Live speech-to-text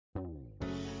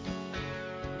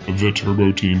The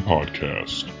Turbo Team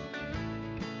Podcast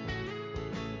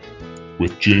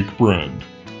with Jake Brend.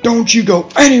 Don't you go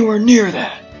anywhere near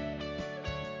that!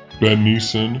 Ben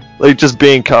Neeson. Like just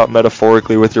being caught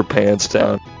metaphorically with your pants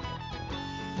down.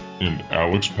 And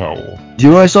Alex Powell. Do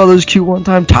you know I saw those cute one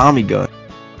time? Tommy gun.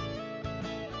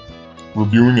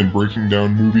 Reviewing and breaking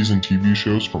down movies and TV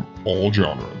shows from all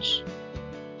genres.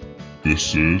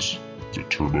 This is the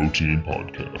Turbo Team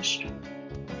Podcast.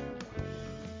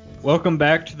 Welcome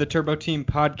back to the Turbo Team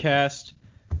Podcast.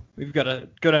 We've got a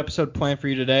good episode planned for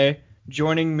you today.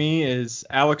 Joining me is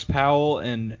Alex Powell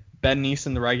and Ben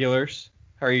Neeson, the regulars.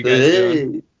 How are you guys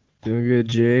doing? Doing good,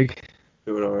 Jake.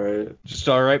 Doing alright. Just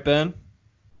alright, Ben?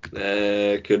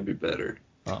 It could be better.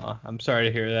 I'm sorry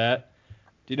to hear that.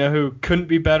 Do you know who couldn't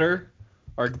be better?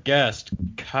 Our guest,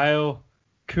 Kyle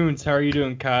Kuntz. How are you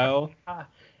doing, Kyle?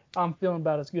 I'm feeling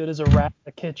about as good as a rat in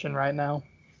the kitchen right now.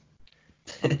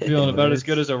 I'm feeling about as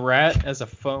good as a rat as a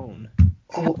phone.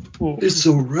 Oh, it's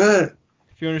a rat.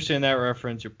 If you understand that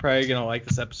reference, you're probably going to like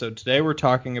this episode. Today we're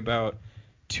talking about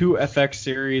two FX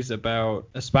series about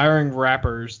aspiring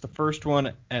rappers. The first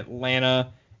one,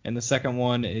 Atlanta, and the second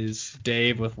one is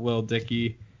Dave with Lil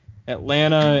Dicky.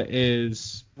 Atlanta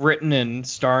is written and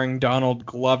starring Donald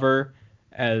Glover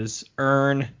as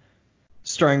Earn,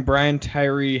 starring Brian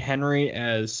Tyree Henry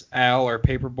as Al or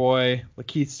Paperboy,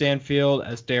 Lakeith Stanfield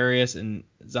as Darius, and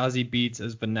Zazie Beetz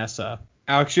as Vanessa.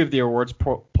 Alex, you have the awards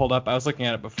pulled up. I was looking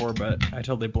at it before, but I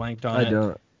totally blanked on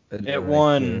it. It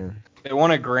won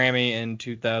a Grammy in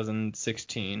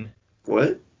 2016.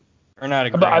 What? Or not a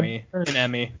Grammy, an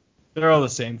Emmy. They're all the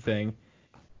same thing.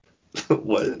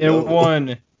 What? It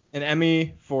won an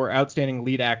Emmy for Outstanding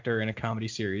Lead Actor in a Comedy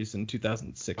Series in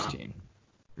 2016.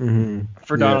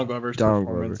 For Donald Glover's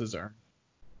performances.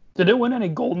 Did it win any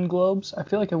Golden Globes? I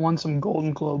feel like it won some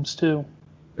Golden Globes too.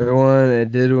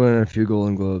 It did win a few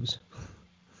Golden Globes.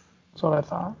 That's what I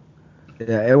thought.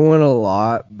 Yeah, it won a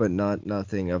lot, but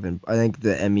nothing of it. I think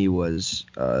the Emmy was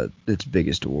its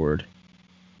biggest award.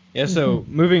 Yeah, so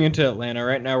moving into Atlanta,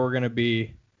 right now we're going to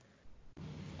be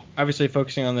obviously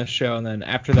focusing on this show, and then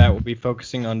after that we'll be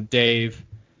focusing on Dave.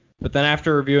 But then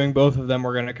after reviewing both of them,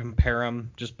 we're going to compare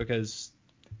them just because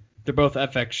they're both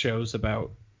FX shows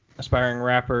about aspiring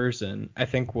rappers, and I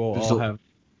think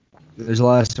there's a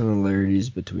lot of similarities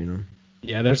between them.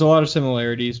 Yeah, there's a lot of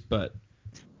similarities, but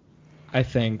I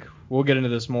think we'll get into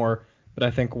this more, but I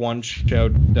think one show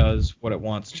does what it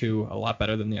wants to a lot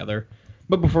better than the other.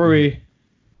 But before we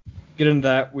get into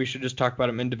that, we should just talk about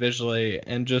them individually,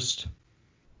 and just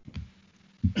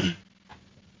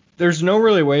there's no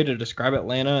really way to describe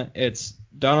Atlanta. It's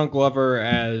Donald Glover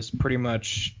as pretty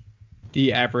much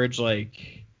the average,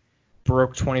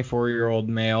 broke 24-year-old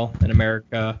male in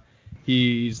America.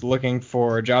 He's looking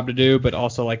for a job to do, but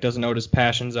also, doesn't know what his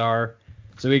passions are.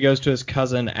 So he goes to his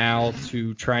cousin Al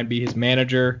to try and be his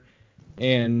manager.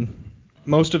 And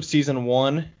most of season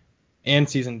 1 and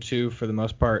season 2, for the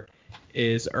most part,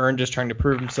 is Earn just trying to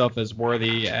prove himself as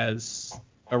worthy as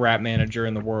a rap manager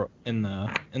in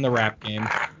the rap game.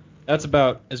 That's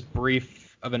about as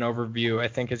brief of an overview, I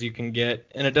think, as you can get.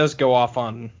 And it does go off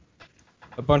on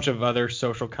a bunch of other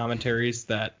social commentaries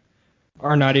that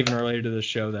are not even related to the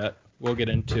show that we'll get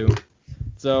into.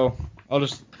 So I'll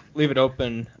just leave it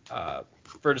open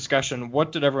for discussion.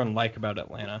 What did everyone like about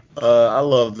Atlanta? I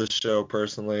love the show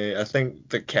personally. I think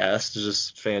the cast is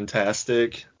just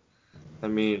fantastic. I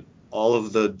mean, all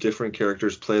of the different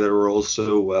characters play their roles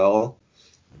so well.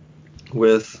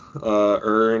 With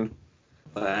Earn,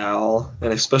 Al,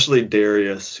 and especially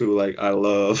Darius, who I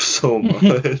love so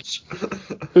much.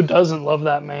 Who doesn't love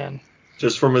that man?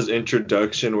 Just from his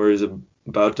introduction where he's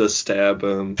about to stab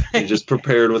him, he just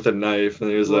prepared with a knife, and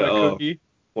he was Cookie?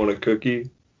 Want a cookie?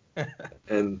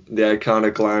 And the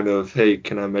iconic line of, hey,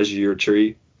 can I measure your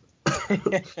tree?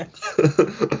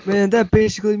 Man, that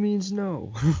basically means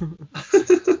no.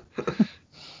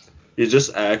 He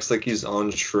just acts like he's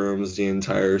on shrooms the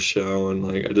entire show, and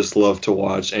I just love to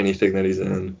watch anything that he's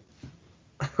in.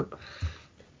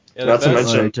 Yeah, Not to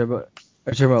mention, Are you talking about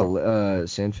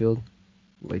Sandfield?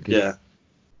 yeah,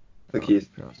 Lakeith.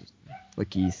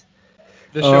 Lakeith.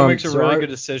 The show makes a really good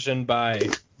decision by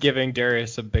giving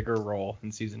Darius a bigger role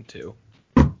in season 2.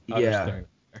 Yeah.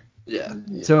 Yeah.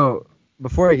 So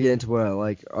before I get into what I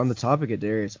like, on the topic of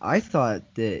Darius, I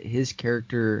thought that his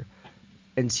character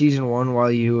in season 1, while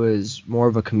he was more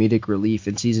of a comedic relief,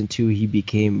 in season 2 he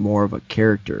became more of a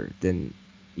character than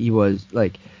he was.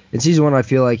 In season 1, I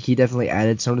feel like he definitely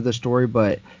added some to the story,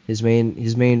 but his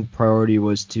main priority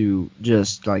was to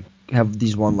just have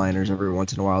these one-liners every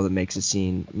once in a while that makes a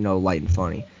scene light and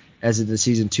funny. As in the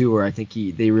season 2, where I think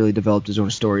they really developed his own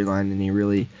storyline, and he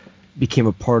really became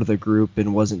a part of the group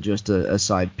and wasn't just a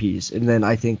side piece. And then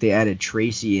I think they added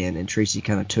Tracy in, and Tracy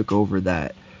kind of took over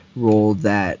that role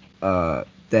that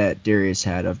that Darius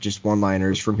had of just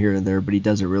one-liners from here and there, but he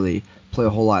doesn't really play a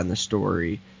whole lot in the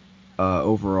story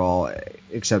overall,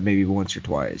 except maybe once or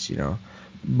twice, you know.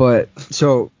 But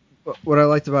so what I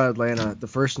liked about Atlanta, the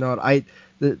first note, I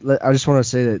just want to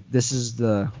say that this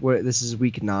is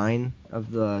week 9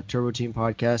 of the Turbo Team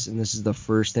podcast, and this is the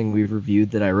first thing we've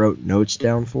reviewed that I wrote notes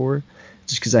down for,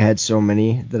 just because I had so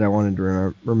many that I wanted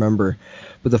to remember.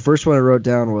 But the first one I wrote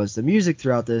down was the music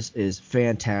throughout this is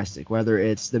fantastic, whether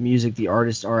it's the music the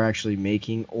artists are actually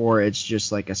making or it's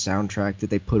just like a soundtrack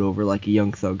that they put over like a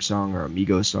Young Thug song or a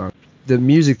Migos song. The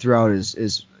music throughout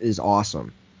is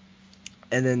awesome.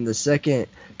 And then the second,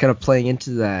 kind of playing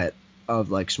into that of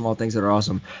like small things that are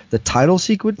awesome, the title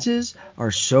sequences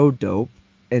are so dope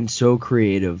and so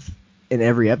creative in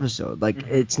every episode. Like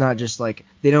it's not just like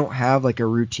they don't have like a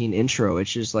routine intro. It's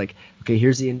just like, okay,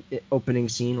 here's the opening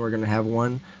scene. We're gonna have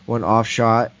one off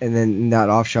shot, and then in that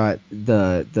off shot,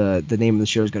 the name of the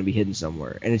show is gonna be hidden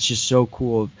somewhere, and it's just so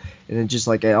cool. And it just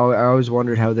like I always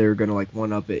wondered how they were gonna like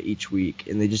one up it each week,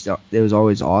 and it was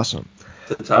always awesome.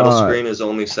 The title screen is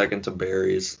only second to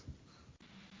Barry's.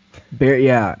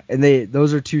 Yeah, and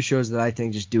those are two shows that I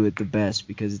think just do it the best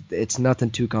because it's nothing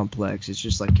too complex. It's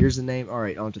just like, here's the name, all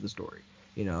right, on to the story,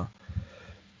 you know.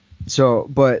 So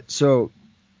this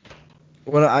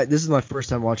is my first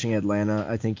time watching Atlanta.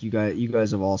 I think you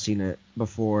guys have all seen it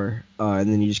before,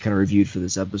 and then you just kind of reviewed for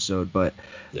this episode. But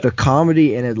the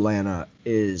comedy in Atlanta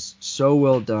is so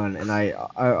well done, and I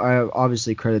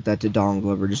obviously credit that to Donald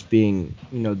Glover just being,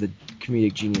 you know, the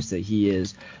comedic genius that he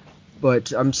is.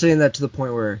 But I'm saying that to the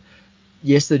point where,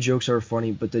 yes, the jokes are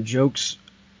funny, but the jokes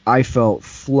I felt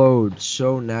flowed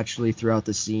so naturally throughout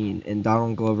the scene, and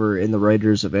Donald Glover and the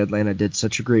writers of Atlanta did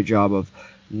such a great job of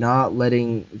not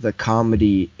letting the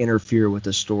comedy interfere with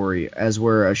the story, as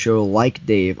where a show like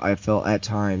Dave, I felt at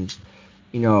times,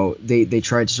 you know, they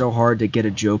tried so hard to get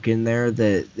a joke in there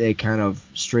that they kind of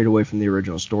strayed away from the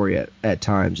original story at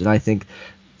times. And I think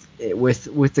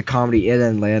with the comedy in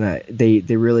Atlanta, they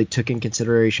really took in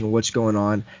consideration what's going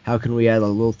on. How can we add a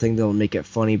little thing that'll make it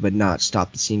funny but not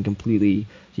stop the scene completely,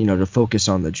 you know, to focus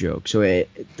on the joke. So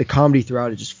the comedy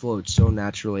throughout it just flowed so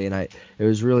naturally, and it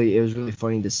was really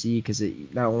funny to see because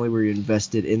not only were you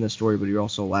invested in the story, but you're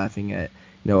also laughing at,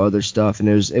 you know, other stuff, and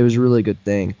it was a really good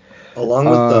thing.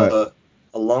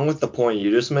 Along with the point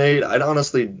you just made, I'd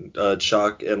honestly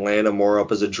chalk Atlanta more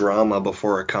up as a drama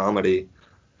before a comedy.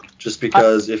 Just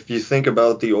because if you think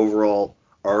about the overall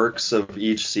arcs of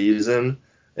each season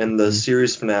and the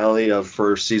series finale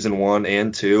for season 1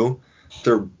 and 2,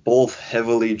 they're both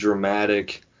heavily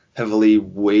dramatic, heavily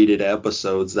weighted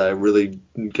episodes that really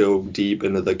go deep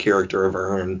into the character of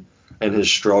Earn and his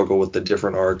struggle with the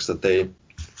different arcs that they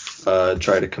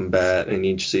try to combat in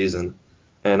each season.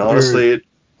 And honestly,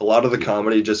 a lot of the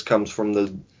comedy just comes from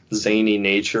the zany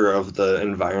nature of the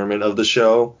environment of the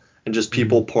show and just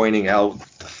people pointing out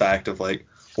the fact of like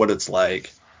what it's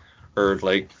like, or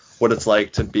like what it's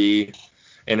like to be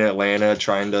in Atlanta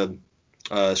trying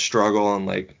to struggle and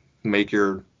like make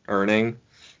your earning,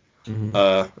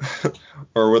 or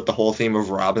with the whole theme of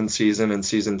Robin season in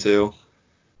season 2.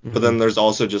 But then there's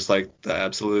also just like the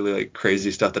absolutely like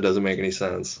crazy stuff that doesn't make any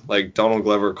sense. Like Donald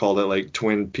Glover called it like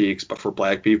Twin Peaks but for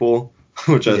black people,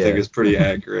 which I think is pretty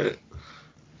accurate.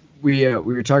 We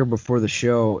were talking before the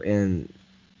show, and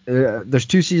there's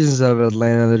 2 seasons of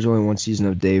Atlanta. There's only 1 season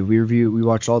of Dave. We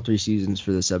watched all 3 seasons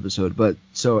for this episode. But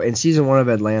so in season 1 of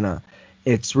Atlanta,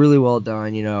 it's really well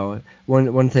done. You know,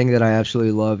 one thing that I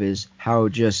absolutely love is how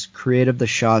just creative the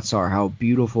shots are, how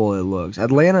beautiful it looks.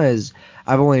 Atlanta is,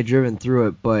 I've only driven through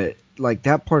it, but like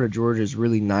that part of Georgia is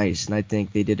really nice, and I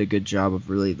think they did a good job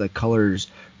of really the colors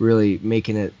really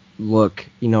making it look,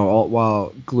 you know, all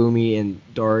while gloomy and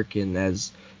dark and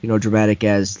as, you know, dramatic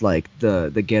as like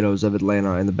the ghettos of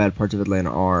Atlanta and the bad parts of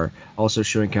Atlanta are, also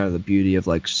showing kind of the beauty of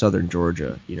like southern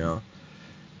Georgia, you know.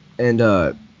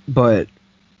 And but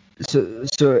so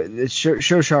the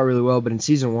show shot really well, but in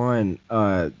season 1,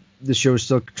 the show was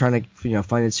still trying to, you know,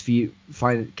 find its feet,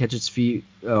 catch its feet,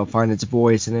 find its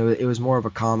voice, and it was more of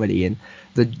a comedy, and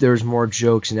there's more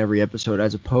jokes in every episode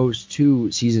as opposed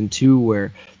to season 2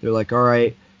 where they're like, all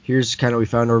right, here's kind of, we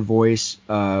found our voice.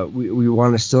 We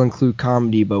want to still include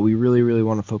comedy, but we really, really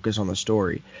want to focus on the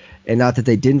story. And not that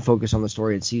they didn't focus on the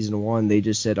story in season 1. They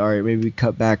just said, all right, maybe we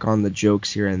cut back on the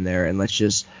jokes here and there, and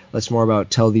let's more about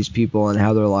tell these people and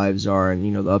how their lives are, and,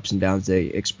 you know, the ups and downs they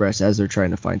express as they're trying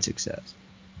to find success.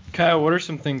 Kyle, what are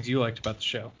some things you liked about the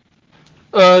show?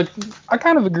 I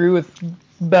kind of agree with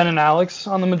Ben and Alex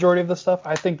on the majority of the stuff.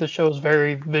 I think the show is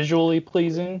very visually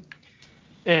pleasing.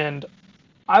 And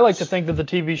I like to think that the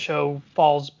TV show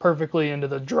falls perfectly into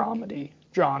the dramedy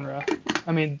genre.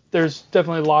 I mean, there's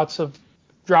definitely lots of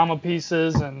drama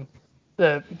pieces and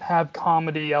that have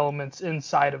comedy elements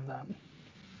inside of them.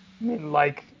 I mean,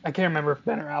 like, I can't remember if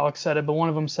Ben or Alex said it, but one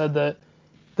of them said that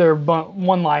there are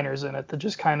one-liners in it that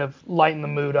just kind of lighten the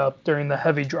mood up during the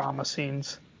heavy drama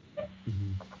scenes.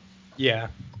 Yeah,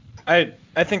 I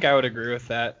think I would agree with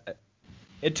that.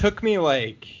 It took me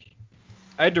I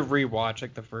had to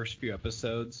rewatch the first few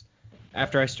episodes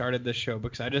after I started this show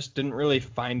because I just didn't really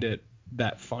find it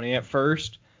that funny at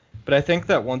first. But I think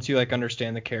that once you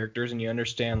understand the characters and you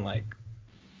understand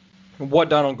what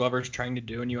Donald Glover's trying to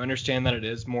do and you understand that it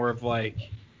is more of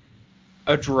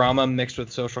a drama mixed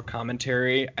with social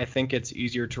commentary, I think it's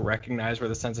easier to recognize where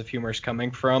the sense of humor is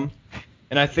coming from.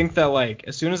 And I think that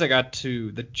as soon as I got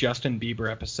to the Justin Bieber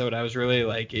episode, I was really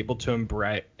able to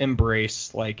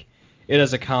embrace it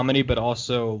as a comedy, but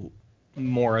also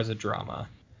more as a drama.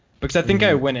 Because I think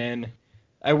I went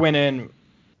in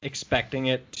expecting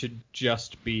it to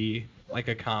just be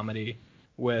a comedy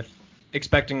with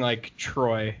expecting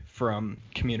Troy from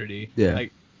Community. Yeah.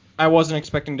 I wasn't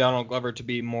expecting Donald Glover to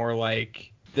be more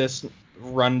like this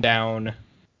rundown,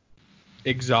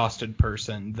 exhausted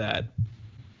person that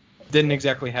didn't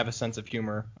exactly have a sense of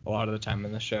humor a lot of the time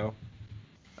in the show.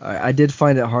 I did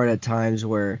find it hard at times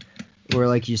where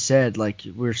like you said,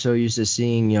 we're so used to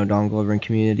seeing, Donald Glover in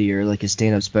Community or his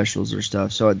stand-up specials or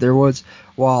stuff. So there was,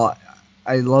 while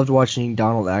I loved watching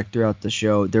Donald act throughout the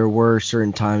show, there were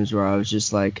certain times where I was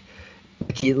just there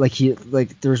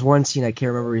was one scene I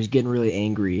can't remember, he's getting really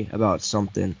angry about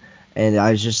something, and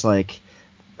I was just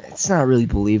it's not really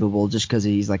believable just because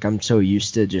he's I'm so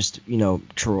used to just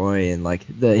Troy and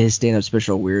his stand-up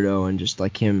special weirdo and just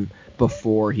him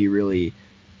before he really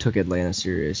took Atlanta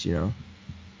serious.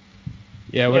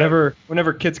 Yeah,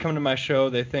 whenever kids come to my show,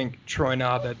 they think Troy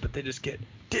Nabed, but they just get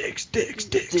dicks.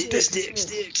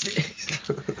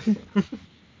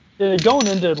 Yeah, going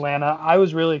into Atlanta, I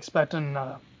was really expecting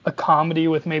a comedy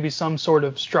with maybe some sort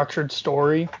of structured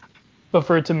story, but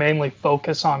for it to mainly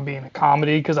focus on being a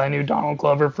comedy because I knew Donald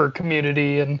Glover for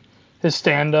Community and his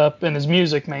stand-up and his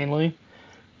music mainly.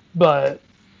 But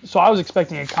so I was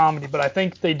expecting a comedy, but I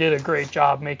think they did a great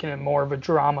job making it more of a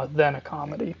drama than a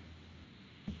comedy.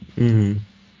 Mm-hmm.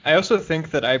 I also think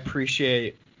that I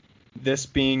appreciate this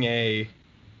being a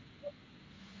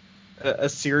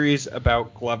series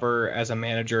about Glover as a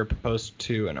manager opposed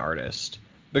to an artist,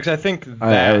 because I think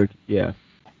that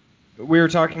we were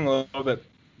talking a little bit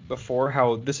before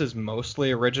how this is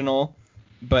mostly original,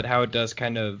 but how it does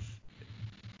kind of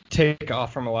take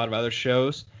off from a lot of other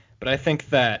shows. But I think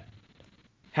that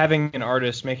having an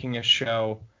artist making a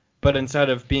show, but instead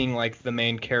of being the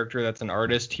main character that's an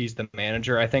artist, he's the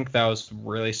manager, I think that was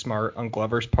really smart on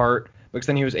Glover's part, because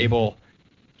then he was able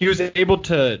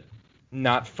to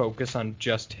not focus on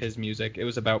just his music. It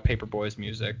was about Paperboy's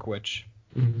music, which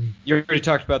you already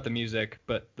talked about the music,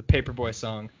 but the Paperboy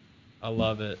song, I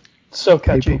love it. So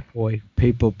catchy.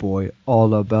 Paperboy,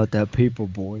 all about that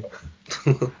Paperboy.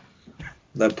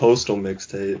 That Postal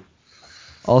mixtape.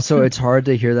 Also, it's hard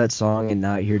to hear that song and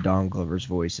not hear Donald Glover's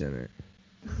voice in it.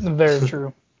 Very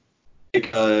true.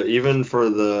 Even for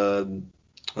the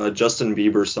Justin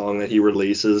Bieber song that he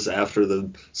releases after the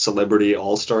Celebrity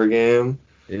All-Star game,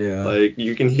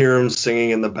 you can hear him singing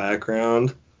in the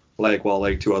background,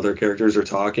 while two other characters are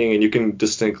talking, and you can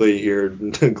distinctly hear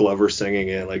Glover singing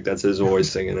it, that's his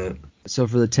voice singing it. So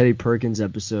for the Teddy Perkins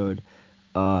episode,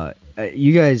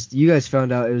 you guys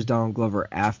found out it was Donald Glover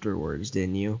afterwards,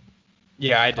 didn't you?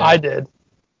 Yeah, I did. I did.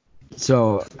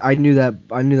 So I knew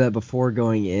that before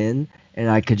going in, and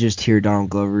I could just hear Donald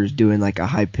Glover's doing a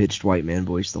high-pitched white man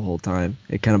voice the whole time.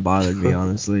 It kind of bothered me,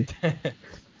 honestly.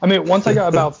 I mean, once I got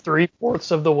about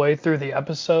 3/4 of the way through the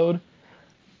episode,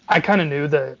 I kind of knew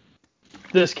that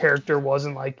this character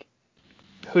wasn't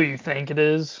who you think it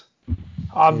is,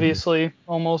 obviously,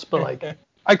 almost, but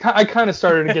I kind of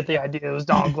started to get the idea it was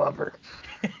Donald Glover.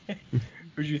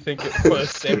 Who'd you think it was?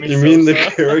 Sammy You Sosa? mean the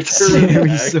character or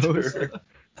the actor?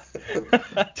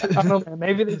 I don't know, man.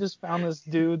 Maybe they just found this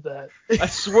dude that. I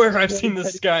swear I've seen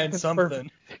this guy in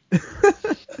something.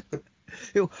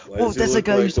 Whoa, that's the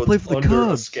guy who used to play for the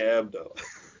Cubs. Scab, though.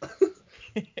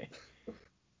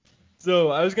 So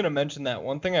I was gonna mention that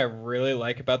one thing I really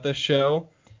like about this show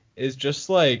is just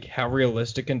how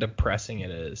realistic and depressing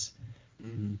it is.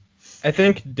 Mm-hmm. I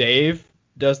think Dave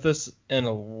does this in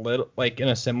a little in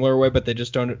a similar way, but they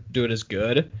just don't do it as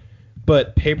good.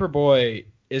 But Paperboy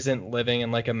isn't living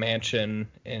in a mansion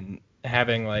and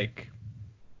having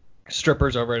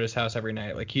strippers over at his house every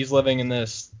night. He's living in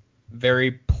this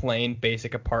very plain,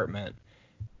 basic apartment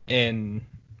in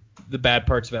the bad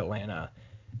parts of Atlanta.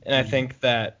 And I think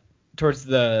that towards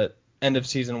the end of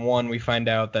season 1, we find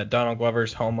out that Donald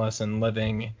Glover's homeless and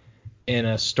living in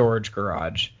a storage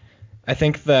garage. I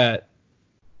think that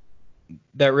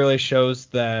really shows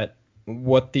that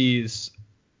what these,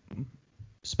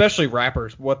 especially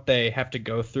rappers, what they have to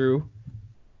go through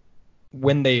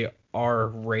when they are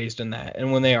raised in that,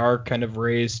 and when they are kind of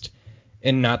raised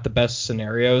in not the best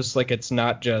scenarios. Like, it's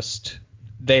not just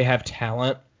they have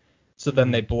talent, so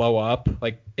then they blow up.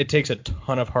 Like, it takes a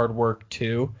ton of hard work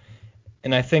too.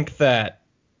 And I think that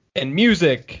in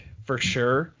music, for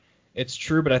sure, it's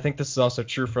true, but I think this is also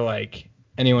true for like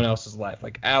anyone else's life.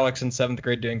 Like Alex in 7th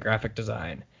grade doing graphic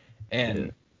design,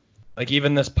 and like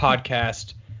even this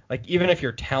podcast, like even if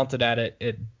you're talented at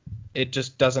it, it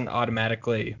just doesn't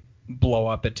automatically blow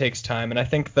up. It takes time. And I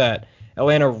think that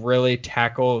Atlanta really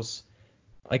tackles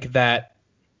like that,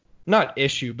 not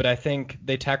issue, but I think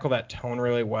they tackle that tone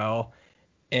really well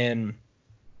in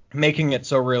making it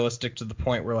so realistic to the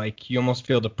point where like you almost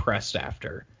feel depressed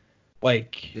after.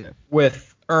 Like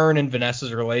with Earn and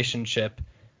Vanessa's relationship,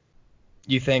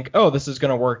 you think, oh, this is going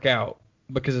to work out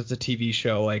because it's a TV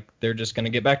show. Like they're just going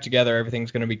to get back together.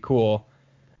 Everything's going to be cool.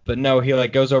 But no, he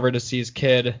like goes over to see his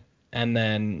kid, and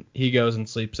then he goes and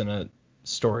sleeps in a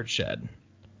storage shed.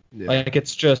 Yeah. Like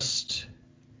it's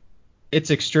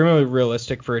extremely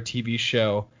realistic for a TV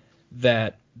show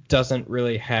that doesn't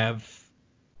really have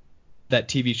that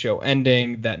TV show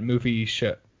ending, that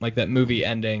movie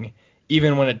ending,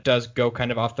 even when it does go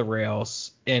kind of off the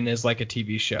rails and is like a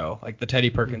TV show, like the Teddy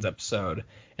Perkins episode,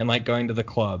 and like going to the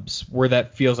clubs, where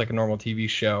that feels like a normal TV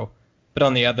show. But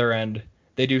on the other end,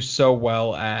 they do so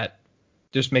well at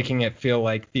just making it feel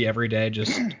like the everyday,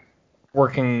 just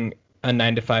working a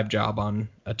 9-to-5 job on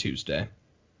a Tuesday.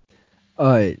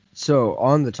 So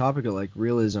on the topic of like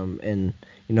realism and,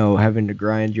 you know, having to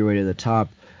grind your way to the top,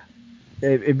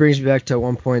 it brings me back to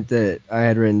one point that I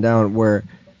had written down where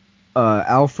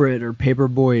Alfred or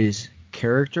Paperboy's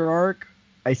character arc,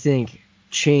 I think,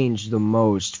 changed the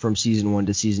most from season 1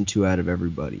 to season 2 out of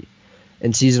everybody.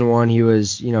 In season 1, he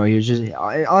was just,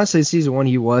 honestly, in season 1,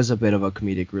 he was a bit of a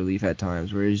comedic relief at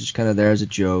times, where he was just kind of there as a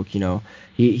joke. You know,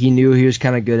 he knew he was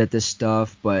kind of good at this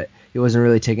stuff, but he wasn't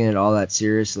really taking it all that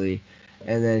seriously.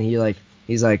 And then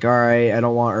he's like, all right, I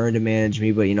don't want Earn to manage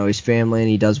me, but, you know, he's family and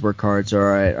he does work hard, so all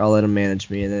right, I'll let him manage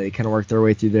me. And then they kind of work their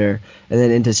way through there. And then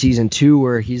into season 2,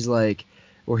 where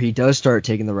he does start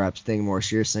taking the rap thing more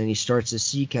seriously, and he starts to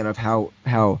see kind of how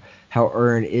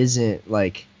Earn isn't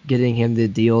like getting him the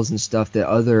deals and stuff that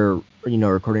other, you know,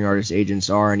 recording artist agents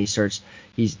are, and he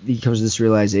comes to this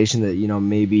realization that, you know,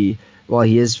 maybe while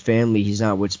he is family, he's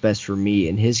not what's best for me.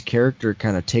 And his character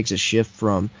kind of takes a shift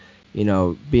from, you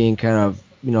know, being kind of,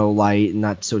 you know, light and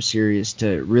not so serious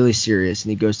to really serious,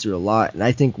 and he goes through a lot. And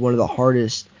I think one of the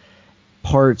hardest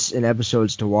parts and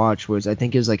episodes to watch was, I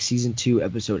think it was like season 2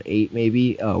 episode 8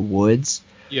 maybe, Woods.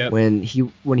 Yeah. When he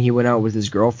went out with his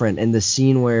girlfriend, and the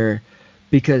scene where,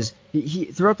 because he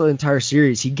throughout the entire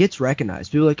series he gets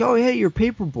recognized. People are like, oh hey, you're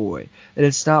Paperboy, and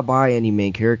it's not by any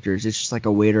main characters. It's just like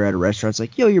a waiter at a restaurant. It's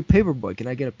like, yo, you're Paperboy, can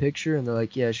I get a picture? And they're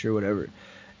like, yeah, sure, whatever.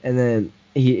 And then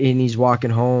he's walking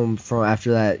home from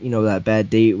after that, you know, that bad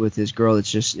date with his girl.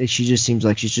 She just seems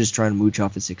like she's just trying to mooch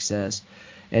off his success.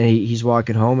 And he's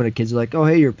walking home, and the kids are like, oh,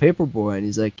 hey, you're Paperboy. And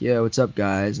he's like, yeah, what's up,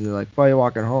 guys? And they're like, why are you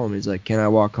walking home? And he's like, can I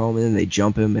walk home? And then they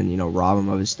jump him and, you know, rob him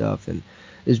of his stuff. And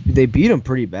they beat him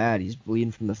pretty bad. He's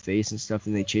bleeding from the face and stuff,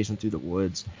 and they chase him through the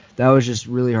woods. That was just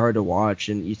really hard to watch.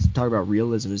 And you talk about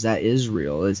realism, that is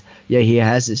real. He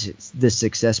has this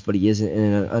success, but he isn't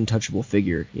an untouchable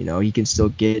figure. You know, he can still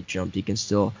get jumped. He can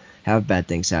still have bad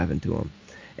things happen to him.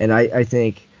 And I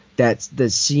think that's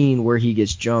the scene where he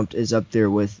gets jumped is up there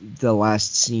with the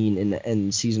last scene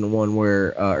in season 1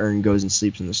 where Earn goes and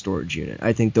sleeps in the storage unit.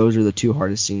 I think those are the two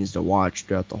hardest scenes to watch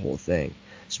throughout the whole thing.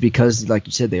 It's because, like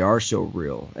you said, they are so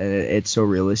real, and it's so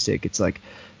realistic. It's like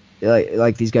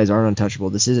these guys aren't untouchable.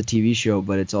 This is a TV show,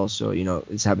 but it's also, you know,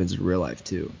 this happens in real life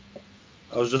too.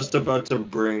 I was just about to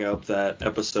bring up that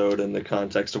episode in the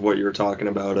context of what you were talking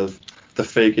about, of the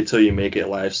fake it till you make it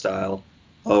lifestyle,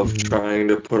 of trying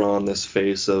to put on this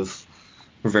face of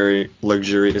very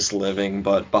luxurious living,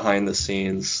 but behind the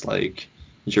scenes, like,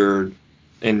 you're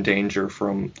in danger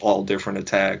from all different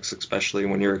attacks, especially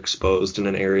when you're exposed in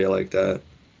an area like that.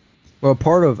 Well, a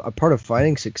part of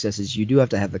finding success is you do have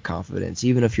to have the confidence,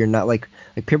 even if you're not like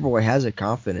Paperboy has a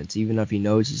confidence, even if he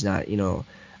knows he's not, you know,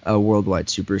 a worldwide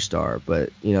superstar. But,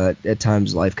 you know, at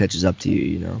times life catches up to you,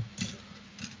 you know.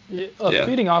 Yeah.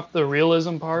 Feeding off the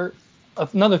realism part,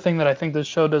 another thing that I think this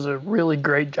show does a really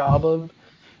great job of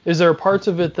is there are parts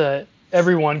of it that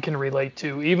everyone can relate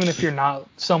to, even if you're not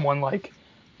someone like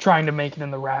trying to make it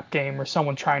in the rap game or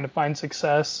someone trying to find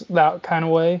success that kind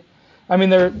of way. I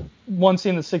mean, one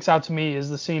scene that sticks out to me is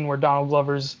the scene where Donald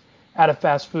Glover's at a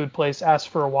fast food place, asks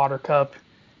for a water cup,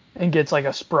 and gets like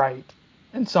a Sprite,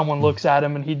 and someone looks at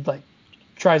him and he like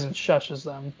tries and shushes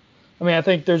them. I mean, I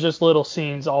think there's just little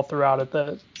scenes all throughout it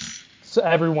that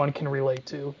everyone can relate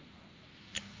to.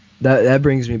 That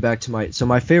brings me back to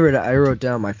my favorite. I wrote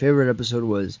down my favorite episode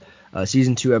was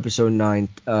season 2 episode 9.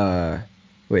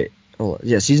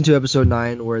 Season 2 episode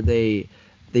 9 where they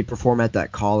perform at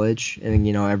that college and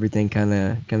everything kind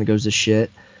of goes to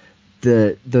shit.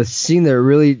 The scene that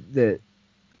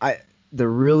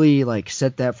really like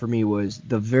set that for me was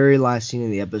the very last scene in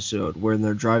the episode where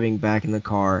they're driving back in the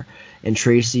car and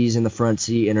Tracy's in the front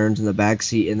seat and Ern's in the back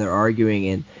seat and they're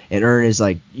arguing and Ern is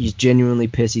like, he's genuinely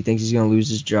pissed. He thinks he's gonna lose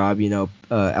his job.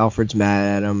 Alfred's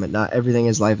mad at him and not everything in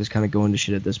his life is kind of going to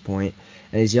shit at this point.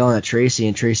 And he's yelling at Tracy,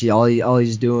 and Tracy all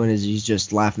he's doing is he's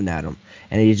just laughing at him,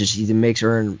 and he makes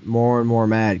Ern more and more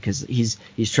mad because he's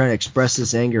trying to express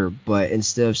this anger, but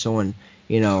instead of someone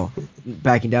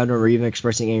backing down to him or even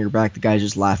expressing anger back, the guy's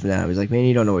just laughing at him. He's like, man,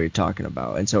 you don't know what you're talking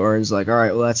about. And so Ern's like, all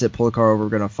right, well that's it, pull the car over, we're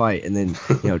gonna fight. And then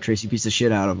Tracy beats the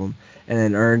shit out of him, and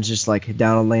then Ern's just like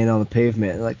down laying on the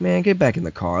pavement and like, man, get back in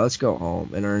the car, let's go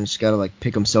home. And Ern's got to like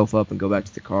pick himself up and go back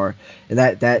to the car. And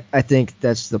that I think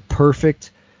that's the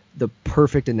perfect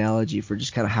analogy for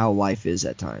just kind of how life is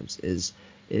at times is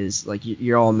like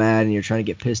you're all mad and you're trying to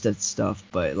get pissed at stuff,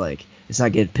 but like it's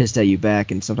not getting pissed at you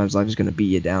back, and sometimes life is going to beat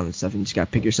you down and stuff, and you just got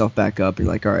to pick yourself back up and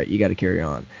like, all right, you got to carry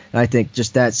on. And I think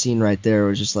just that scene right there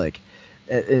was just like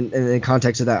in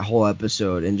context of that whole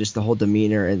episode and just the whole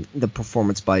demeanor and the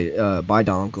performance by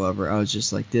Donald Glover, I was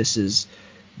just like, this is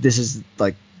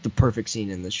like the perfect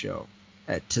scene in the show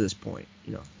to this point.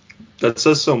 That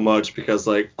says so much because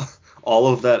like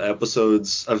all of that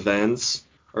episode's events,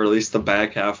 or at least the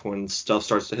back half when stuff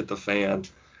starts to hit the fan,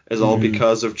 is all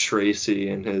because of Tracy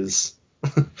and his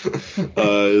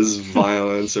his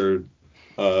violence or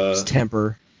his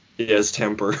temper. Yeah, his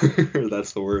temper.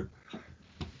 That's the word.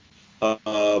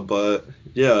 But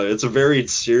yeah, it's a very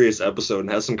serious episode and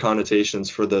has some connotations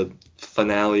for the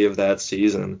finale of that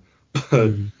season.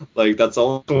 But like that's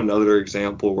also another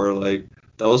example where like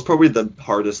that was probably the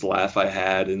hardest laugh I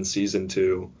had in season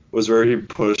 2. Was where he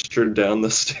pushed her down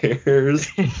the stairs,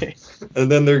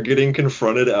 and then they're getting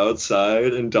confronted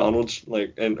outside, and Donald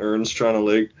and Ern's trying to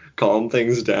like calm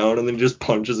things down, and then just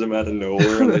punches him out of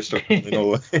nowhere, and they start running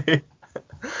away.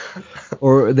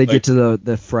 Or they get to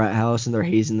the frat house and they're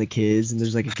hazing the kids, and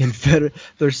there's like a Confederate.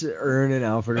 There's Ern and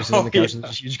Alfred are sitting on the couch, and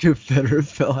there's a huge Confederate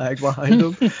flag behind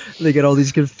them. They get all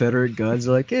these Confederate guns.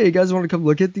 They're like, "Hey, you guys want to come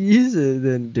look at these?" And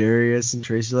then Darius and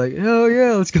Tracy are like, "Hell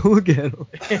yeah, let's go look at them."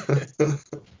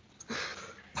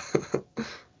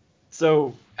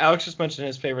 So Alex just mentioned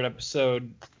his favorite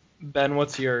episode. Ben,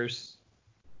 what's yours?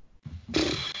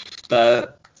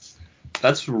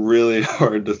 That's really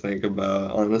hard to think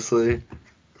about, honestly.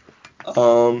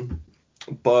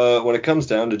 But when it comes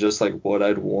down to just like what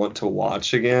I'd want to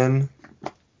watch again,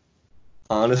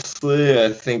 honestly, I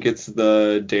think it's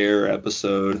the Dare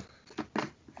episode,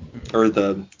 or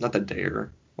not the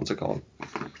Dare. What's it called?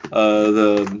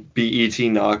 The BET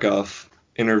knockoff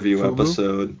interview Fubu?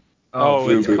 episode. Oh,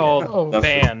 it's Fubu. called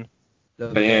Ban.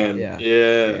 Ban.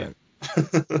 Yeah.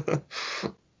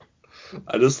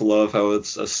 I just love how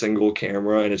it's a single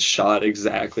camera and it's shot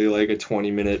exactly like a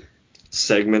 20-minute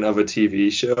segment of a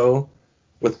TV show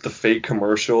with the fake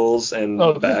commercials and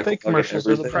the fake commercials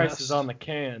are the price is on the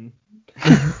can.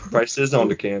 Price is on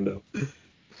the can, though.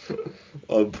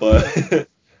 But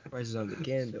Price is on the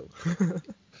can, though.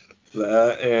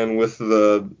 That, and with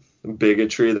the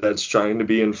bigotry that's trying to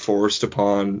be enforced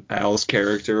upon Al's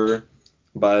character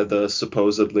by the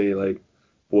supposedly like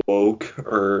woke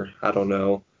or I don't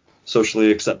know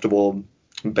socially acceptable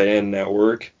band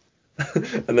network,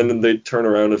 and then they turn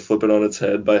around and flip it on its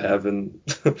head by having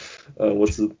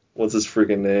what's his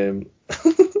freaking name?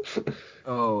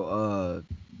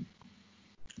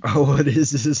 What is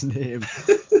his name?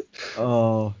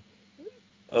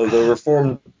 The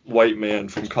reformed white man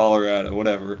from Colorado,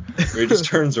 whatever. Where he just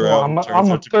turns around. Well,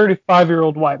 I'm a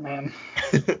 35-year-old white man.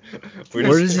 Where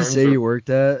does he say you worked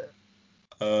at?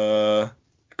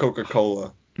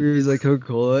 Coca-Cola. He's like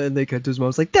Coca-Cola, and they cut to his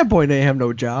mom's like, that boy ain't have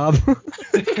no job.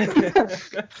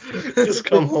 Just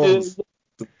come home.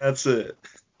 That's it.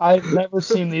 I've never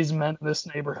seen these men in this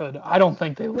neighborhood. I don't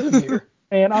think they live here.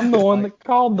 And I'm the one that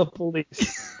called the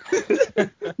police.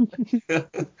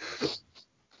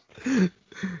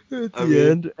 At I the mean-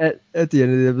 end, at the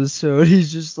end of the episode,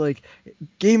 he's just like,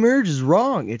 "Gay marriage is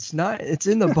wrong. It's not. It's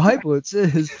in the Bible. It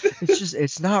says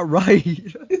it's not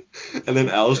right." And then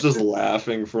Al's just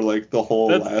laughing for like the whole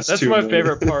last That's 2 my minutes.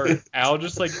 favorite part. Al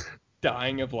just like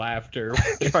dying of laughter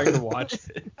trying to watch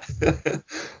it.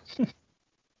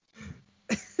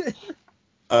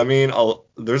 I mean,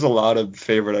 there's a lot of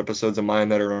favorite episodes of mine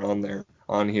that are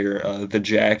on here. The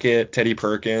Jacket, Teddy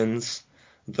Perkins,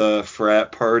 the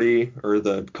frat party, or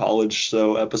the college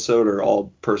show episode are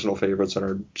all personal favorites and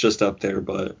are just up there.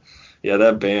 But yeah,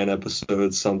 that band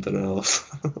episode's something else.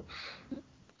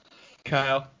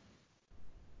 Kyle.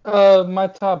 My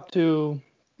top 2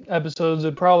 episodes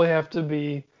would probably have to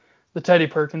be the Teddy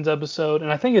Perkins episode,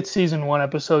 and I think it's season 1,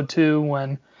 episode 2,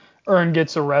 when Ern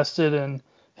gets arrested and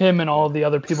him and all the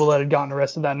other people that had gotten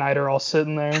arrested that night are all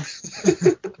sitting there.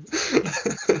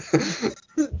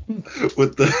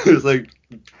 It's like,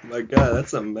 my God,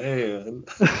 that's a man.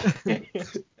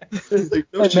 It's like,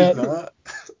 no, Hey, she's man. not.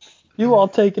 You all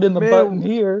take it in the Man. button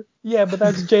here. Yeah, but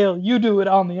that's jail. You do it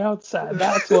on the outside.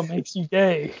 That's what makes you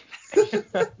gay.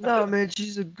 Nah, man,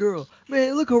 she's a girl.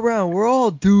 Man, look around. We're all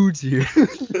dudes here.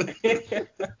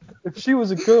 If she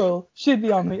was a girl, she'd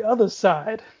be on the other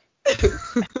side. And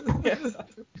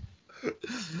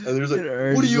there's like, Look at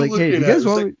her, what are just you like, hey, looking you at? guys It's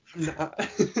want like, nah.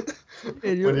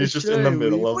 Hey, When he's just in the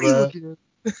middle of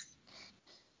that.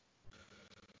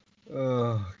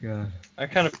 Oh god. I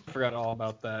kind of forgot all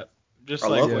about that. Just I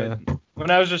like love it.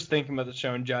 when I was just thinking about the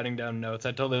show and jotting down notes,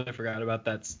 I totally forgot about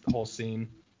that whole scene.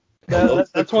 I love the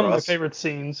That's one of my cross- favorite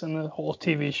scenes in the whole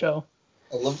TV show.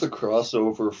 I love the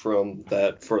crossover from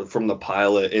from the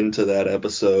pilot into that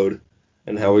episode,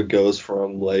 and how it goes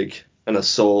from like an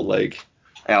assault, like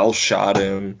Al shot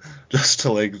him, just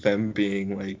to like them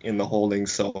being like in the holding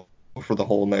cell for the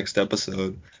whole next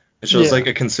episode. It shows Yeah. like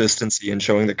a consistency in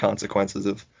showing the consequences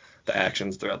of the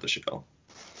actions throughout the show.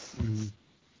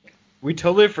 We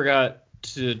totally forgot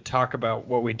to talk about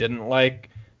what we didn't like,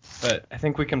 but I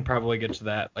think we can probably get to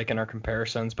that like in our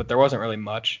comparisons, but there wasn't really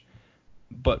much.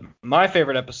 But my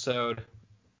favorite episode,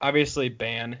 obviously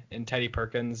Ban and Teddy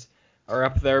Perkins are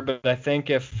up there, but I think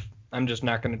if I'm just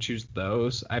not going to choose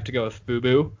those, I have to go with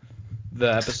FUBU,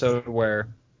 the episode where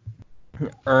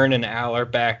Ern and Al are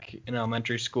back in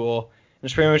elementary school. And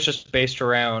it's pretty much just based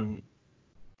around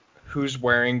who's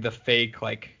wearing the fake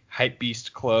like hype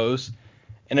beast clothes.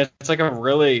 And it's like a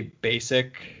really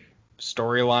basic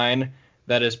storyline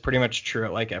that is pretty much true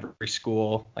at like every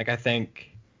school. Like I think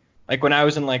like when I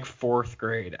was in like 4th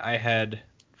grade, I had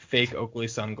fake Oakley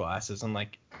sunglasses and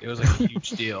like it was like a huge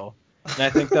deal. And I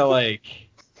think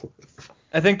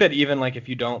that even like if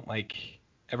you don't like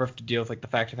ever have to deal with like the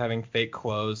fact of having fake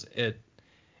clothes, it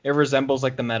resembles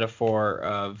like the metaphor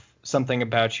of something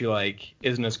about you like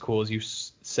isn't as cool as you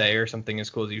say or something as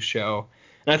cool as you show.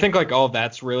 And I think like all of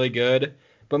that's really good.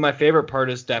 But my favorite part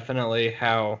is definitely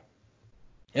how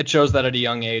it shows that at a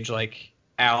young age, like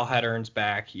Al had Ern's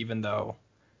back, even though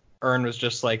Ern was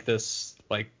just like this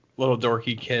like little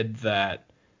dorky kid that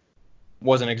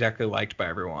wasn't exactly liked by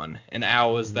everyone. And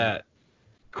Al was that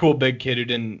cool big kid who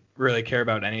didn't really care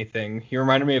about anything. He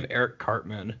reminded me of Eric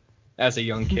Cartman as a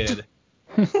young kid.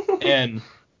 And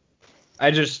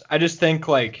I just think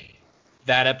like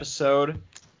that episode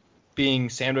being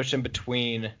sandwiched in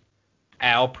between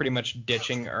Al pretty much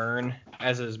ditching Ern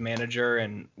as his manager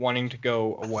and wanting to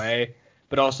go away,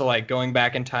 but also like going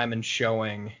back in time and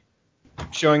showing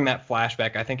that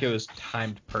flashback, I think it was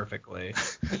timed perfectly.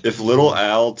 If little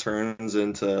Al turns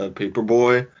into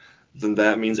Paperboy, then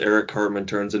that means Eric Cartman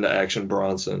turns into Action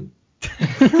Bronson.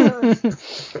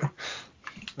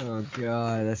 Oh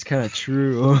god, that's kind of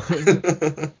true.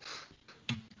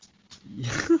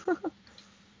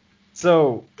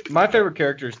 So my favorite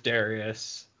character is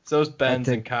Darius. So is Ben's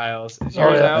think- and Kyle's. Is Oh,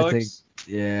 yours, yeah, I Alex? think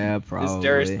yeah, probably. Is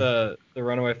Darius the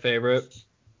runaway favorite?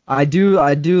 I do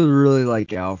really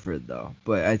like Alfred though,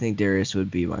 but I think Darius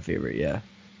would be my favorite. Yeah.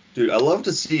 Dude, I love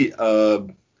to see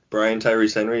Brian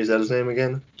Tyrese Henry. Is that his name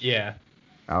again? Yeah.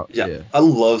 Yeah. I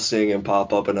love seeing him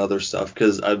pop up in other stuff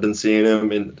because I've been seeing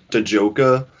him in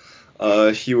Dajoka.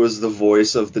 He was the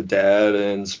voice of the dad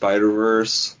in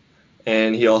Spider-Verse,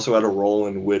 and he also had a role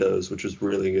in Widows, which was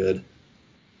really good.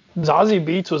 Zazie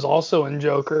Beetz was also in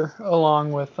Joker,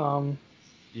 along with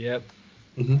Yep.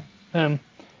 him.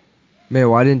 Man,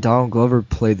 why didn't Donald Glover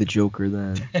play the Joker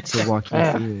then? So Joaquin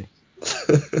Yeah.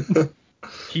 Phoenix.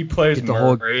 He plays Get the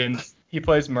whole- Murray. He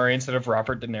plays Murray instead of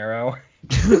Robert De Niro.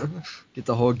 Get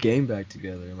the whole game back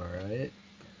together. Am I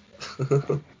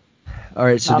right? All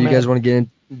right. So Nah, do you man. guys want to get in?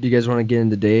 Do you guys want to get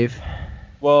into Dave?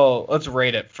 Well, let's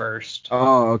rate it first.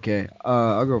 Oh, okay.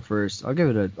 I'll go first. I'll give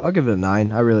it a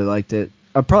 9. I really liked it.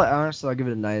 I'll give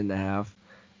it a 9.5.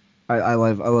 I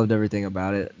loved everything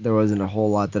about it. There wasn't a whole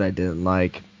lot that I didn't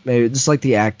like. Maybe just like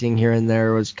the acting here and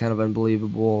there was kind of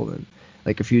unbelievable, and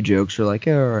like a few jokes were like,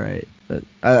 all right. But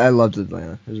I loved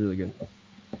Atlanta. It was really good.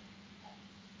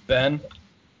 Ben?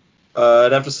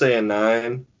 I'd have to say a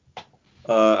 9.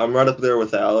 I'm right up there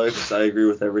with Alex. I agree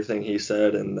with everything he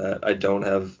said, and that I don't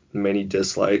have many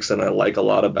dislikes, and I like a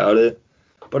lot about it.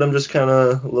 But I'm just kind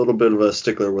of a little bit of a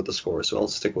stickler with the score, so I'll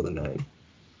stick with a 9.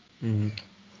 Mm-hmm.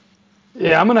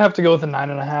 Yeah, I'm gonna have to go with a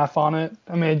 9.5 on it.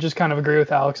 I mean, just kind of agree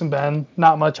with Alex and Ben.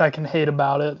 Not much I can hate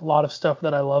about it. A lot of stuff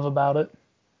that I love about it.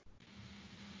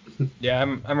 Yeah,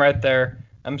 I'm right there.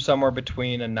 I'm somewhere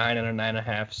between a 9 and a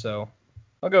 9.5, so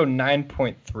I'll go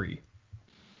 9.3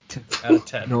 out of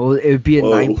 10. No, it would be a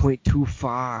Whoa.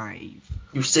 9.25.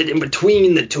 You sit in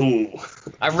between the two.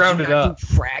 I rounded You up. do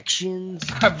fractions.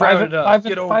 I rounded up.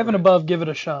 Get over Five and it. above, give it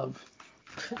a shove.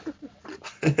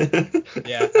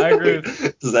 Yeah, I agree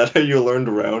with- Is that how you learned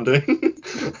rounding?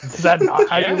 Is that not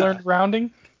how Yeah. you learned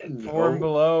rounding? 4 and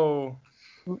below.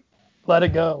 Let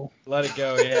it go. Let it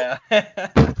go, yeah.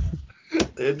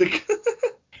 They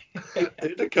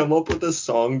had to come up with a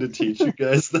song to teach you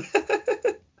guys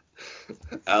that.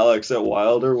 Alex, at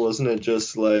Wilder, wasn't it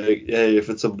just like, hey, if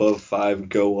it's above 5,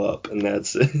 go up, and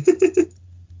that's it?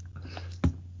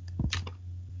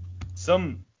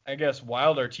 Some, I guess,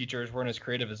 Wilder teachers weren't as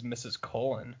creative as Mrs.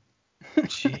 Colon.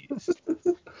 Jeez.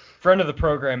 Friend of the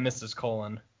program, Mrs.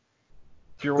 Colon.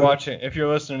 If you're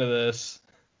listening to this,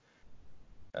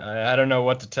 I don't know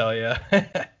what to tell you.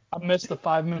 I missed the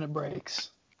 5-minute breaks.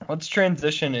 Let's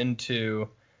transition into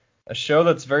a show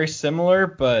that's very similar,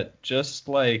 but just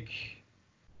like,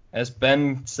 as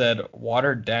Ben said,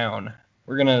 watered down.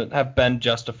 We're going to have Ben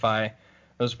justify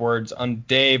those words on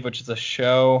Dave, which is a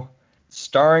show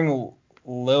starring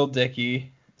Lil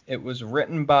Dicky. It was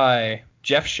written by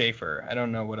Jeff Schaffer. I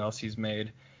don't know what else he's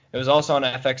made. It was also on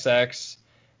FXX,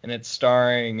 and it's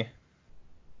starring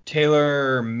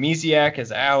Taylor Misiak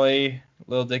as Allie,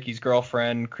 Lil Dicky's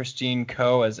girlfriend, Christine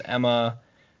Coe as Emma,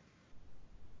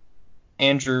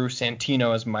 Andrew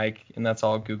Santino as Mike, and that's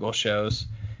all Google shows.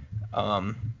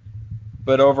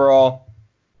 But overall,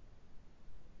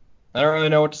 I don't really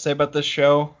know what to say about this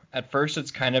show. At first,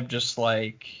 it's kind of just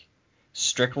like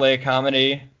strictly a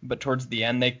comedy, but towards the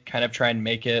end, they kind of try and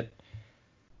make it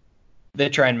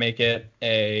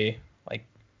a like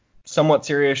somewhat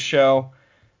serious show.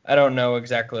 I don't know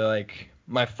exactly like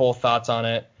my full thoughts on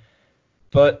it,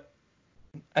 but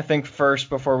I think first,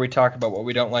 before we talk about what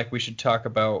we don't like, we should talk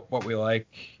about what we like.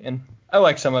 And I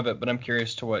like some of it, but I'm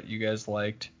curious to what you guys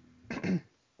liked.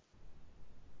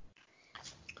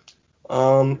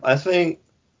 I think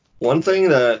one thing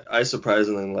that I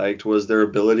surprisingly liked was their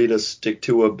ability to stick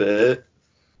to a bit.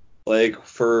 Like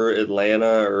for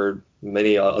Atlanta or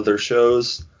many other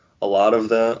shows, a lot of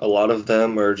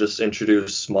them are just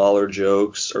introduce smaller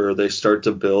jokes, or they start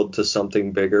to build to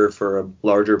something bigger for a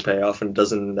larger payoff and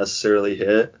doesn't necessarily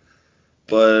hit.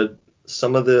 But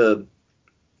some of the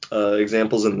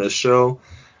examples in this show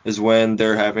is when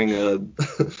they're having an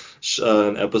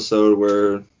episode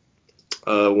where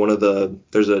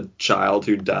there's a child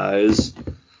who dies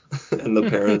and the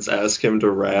parents ask him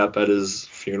to rap at his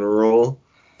funeral.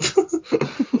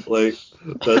 Like,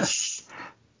 that's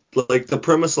like the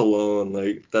premise alone,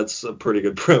 like that's a pretty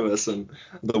good premise, and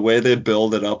the way they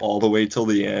build it up all the way till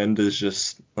the end is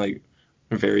just like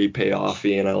very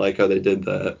payoffy, and I like how they did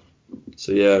that.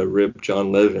 So yeah, rip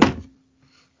John Levin.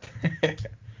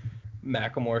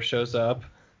 Macklemore shows up.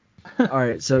 All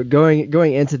right, so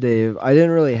going into Dave, I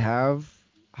didn't really have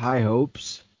high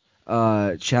hopes.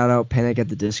 Shout out Panic at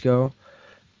the Disco.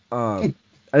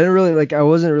 I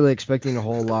wasn't really expecting a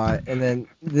whole lot, and then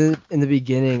in the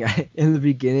beginning, I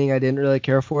didn't really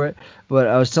care for it. But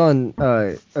I was telling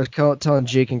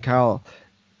Jake and Kyle,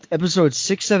 episodes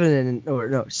 7,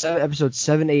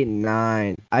 8, and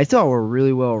 9, I thought were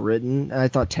really well written, and I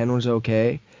thought 10 was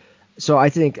okay. So I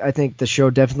think the show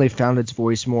definitely found its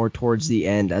voice more towards the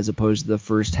end as opposed to the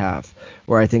first half,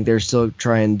 where I think they're still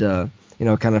trying to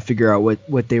kind of figure out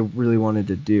what they really wanted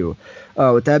to do.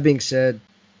 With that being said,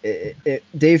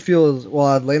 Dave feels,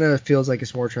 while Atlanta feels like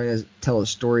it's more trying to tell a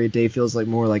story, Dave feels like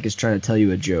more like it's trying to tell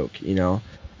you a joke.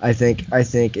 I think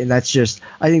that's just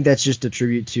a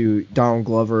tribute to Donald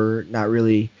Glover not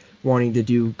really wanting to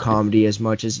do comedy as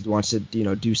much as he wants to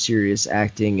do serious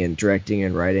acting and directing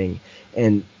and writing,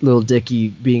 and Lil Dicky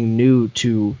being new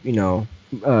to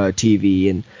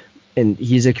TV, and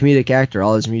he's a comedic actor.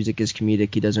 All his music is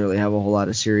comedic. He doesn't really have a whole lot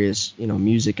of serious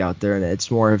music out there, and it's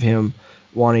more of him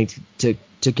wanting to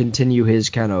continue his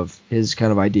kind of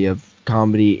idea of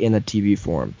comedy in a TV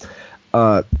form.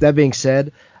 That being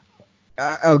said,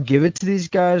 I'll give it to these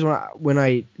guys. When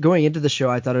I going into the show,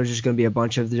 I thought it was just going to be a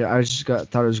bunch of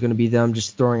thought it was going to be them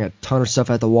just throwing a ton of stuff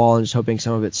at the wall and just hoping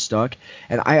some of it stuck.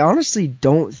 And I honestly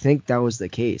don't think that was the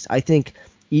case. I think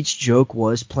each joke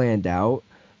was planned out,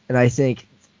 and I think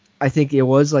it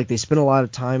was like they spent a lot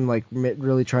of time like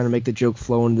really trying to make the joke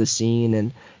flow into the scene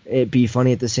and it be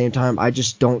funny at the same time. I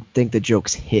just don't think the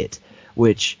jokes hit,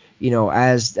 which, you know,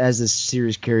 as this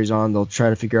series carries on, they'll try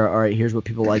to figure out, all right, here's what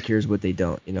people like, here's what they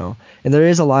don't, you know. And there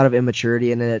is a lot of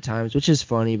immaturity in it at times, which is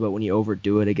funny, but when you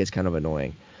overdo it, it gets kind of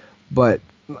annoying. But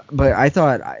I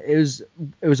thought it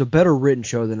was a better written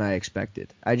show than I expected.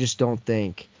 I just don't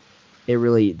think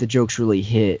the jokes really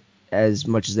hit as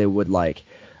much as they would like.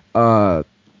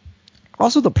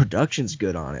 Also, the production's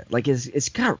good on it. Like, it's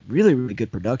got really, really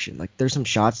good production. Like, there's some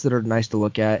shots that are nice to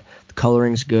look at. The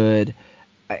coloring's good.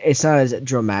 It's not as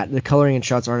dramatic. The coloring and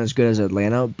shots aren't as good as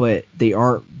Atlanta, but they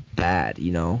aren't bad,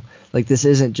 you know? Like, this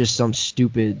isn't just some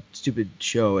stupid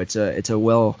show. It's a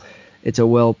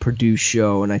well produced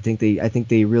show, and I think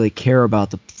they really care about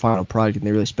the final product, and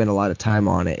they really spend a lot of time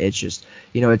on it. It's just,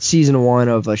 you know, it's season 1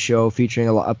 of a show featuring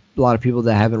a lot of people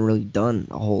that haven't really done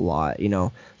a whole lot. You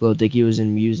know, Lil Dicky was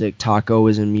in music, Taco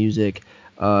was in music.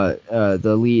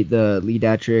 The lead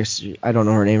actress, I don't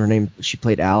know her name. She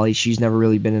played Allie. She's never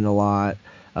really been in a lot.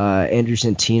 Andrew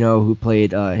Santino, who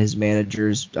played his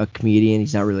manager's a comedian.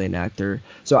 He's not really an actor.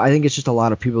 So I think it's just a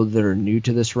lot of people that are new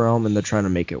to this realm, and they're trying to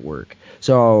make it work.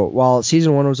 So while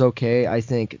season 1 was okay, I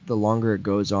think the longer it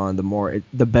goes on,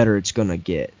 the better it's gonna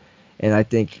get. And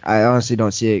I honestly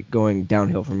don't see it going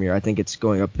downhill from here. I think it's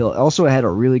going uphill. Also, it had a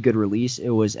really good release. It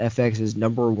was FX's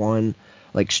 #1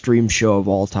 like stream show of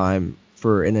all time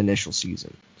for an initial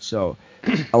season. So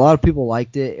a lot of people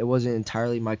liked it. It wasn't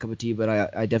entirely my cup of tea, but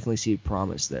I definitely see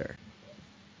promise there.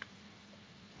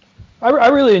 I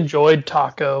really enjoyed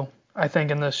Taco, I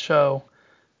think, in this show.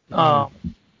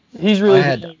 He's really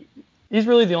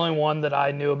the only one that I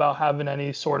knew about having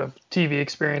any sort of TV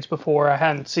experience before. I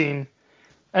hadn't seen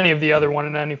any of the other one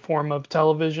in any form of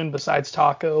television besides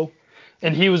Taco.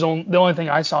 And he was the only thing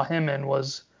I saw him in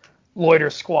was Loiter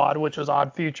Squad, which was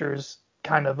Odd Future's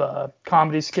kind of a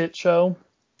comedy skit show,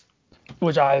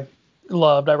 which I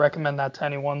loved. I recommend that to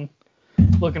anyone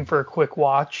looking for a quick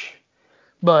watch.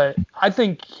 But I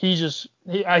think he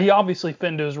obviously fit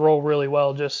into his role really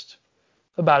well, just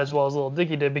about as well as Lil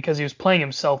Dicky did, because he was playing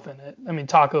himself in it. I mean,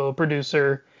 Taco, a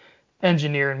producer,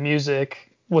 engineer, and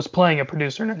music, was playing a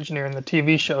producer and engineer in the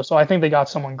TV show. So I think they got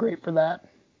someone great for that.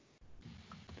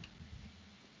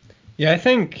 Yeah, I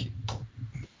think,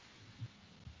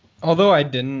 although I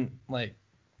didn't like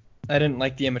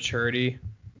the immaturity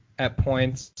at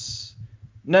points,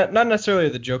 not necessarily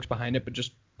the jokes behind it, but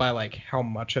just by like how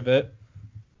much of it.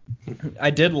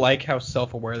 I did like how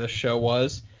self-aware the show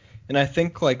was, and I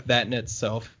think like that in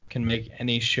itself can make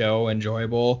any show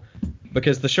enjoyable,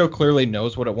 because the show clearly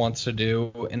knows what it wants to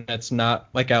do, and it's not,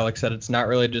 like Alex said, it's not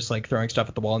really just like throwing stuff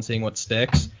at the wall and seeing what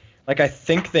sticks. Like, I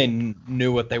think they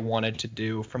knew what they wanted to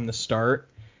do from the start,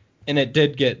 and it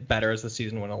did get better as the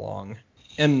season went along.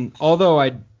 And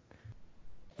although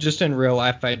just in real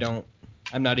life, I'm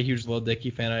not a huge Lil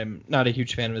Dicky fan. I'm not a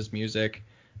huge fan of his music.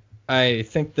 I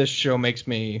think this show makes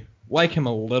me like him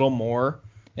a little more,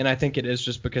 and I think it is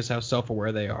just because how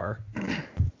self-aware they are.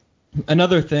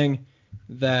 Another thing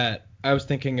that I was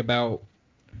thinking about,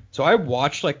 so I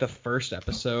watched like the first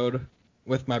episode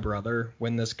with my brother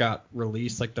when this got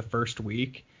released, like the first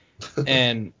week,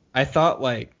 and I thought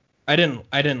like I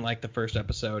didn't like the first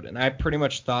episode, and I pretty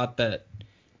much thought that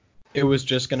it was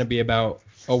just going to be about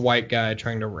a white guy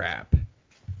trying to rap,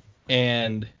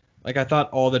 and like I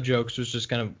thought all the jokes was just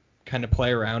going to kind of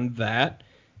play around that,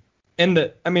 and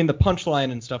the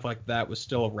punchline and stuff like that was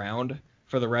still around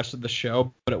for the rest of the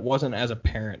show, but it wasn't as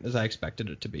apparent as I expected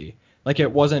it to be. Like,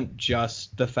 it wasn't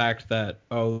just the fact that,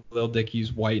 oh, Lil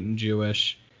Dicky's white and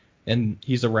Jewish and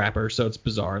he's a rapper, so it's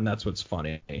bizarre and that's what's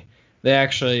funny. They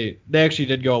actually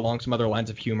did go along some other lines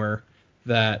of humor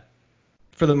that,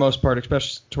 for the most part,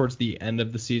 especially towards the end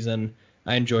of the season,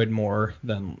 I enjoyed more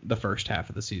than the first half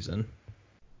of the season.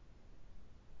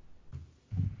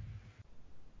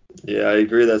 Yeah, I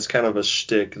agree. That's kind of a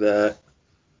shtick that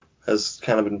has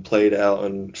kind of been played out,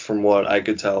 and from what I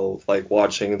could tell, like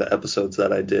watching the episodes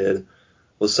that I did,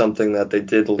 was something that they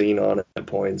did lean on at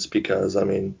points, because I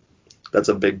mean, that's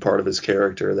a big part of his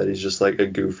character, that he's just like a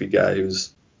goofy guy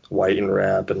who's white and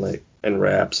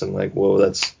raps, and like, whoa,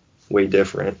 that's way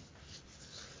different.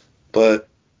 But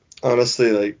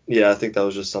honestly, like, yeah, I think that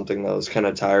was just something that was kind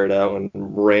of tired out and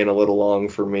ran a little long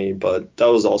for me, but that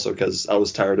was also because I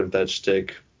was tired of that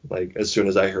shtick, like, as soon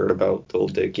as I heard about Lil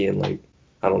Dicky in, like,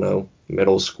 I don't know,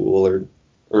 middle school or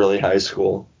early high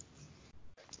school.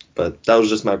 But that was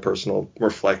just my personal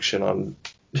reflection on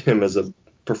him as a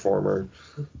performer.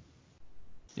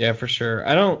 Yeah, for sure.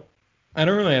 I don't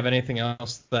really have anything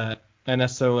else that I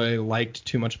necessarily liked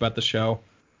too much about the show.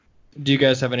 Do you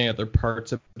guys have any other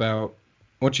parts about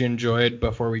what you enjoyed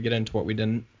before we get into what we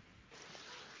didn't?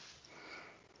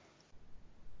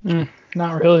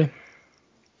 Not really.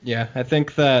 Yeah, I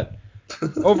think that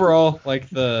overall, like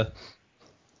the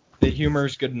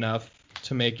humor's good enough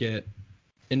to make it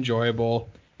enjoyable.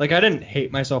 Like I didn't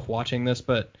hate myself watching this,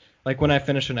 but like when I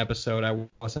finished an episode, I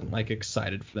wasn't like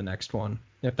excited for the next one,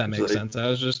 if that makes sense. I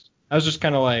was just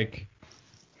kind of like,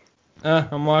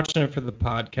 I'm watching it for the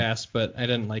podcast, but I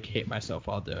didn't like hate myself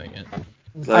while doing it.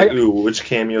 Like, ooh, which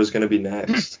cameo is going to be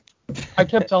next? I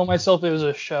kept telling myself it was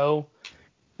a show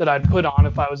that I'd put on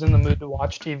if I was in the mood to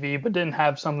watch TV, but didn't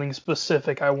have something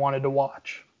specific I wanted to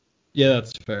watch. Yeah,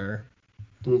 that's fair.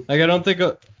 Like I don't think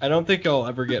I'll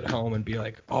ever get home and be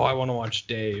like, oh, I want to watch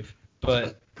Dave.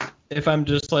 But if I'm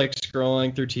just like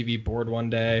scrolling through TV bored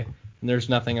one day and there's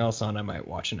nothing else on, I might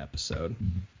watch an episode.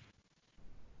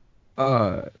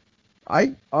 I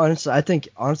think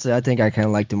I kind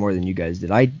of liked it more than you guys did.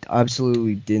 I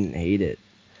absolutely didn't hate it.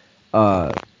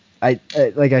 I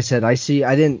like I said, I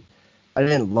didn't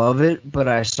love it, but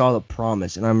I saw the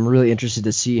promise, and I'm really interested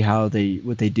to see what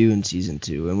they do in season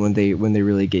 2 and when they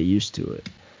really get used to it.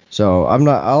 So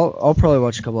I'll probably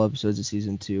watch a couple episodes of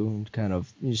season 2 and kind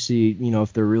of see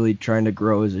if they're really trying to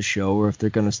grow as a show or if they're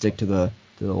gonna stick to the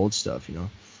old stuff.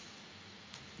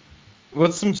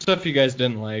 What's some stuff you guys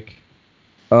didn't like?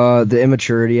 The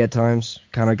immaturity at times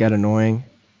kind of got annoying.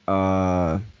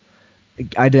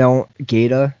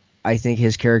 Gaeta. I think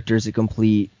his character is a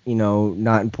complete,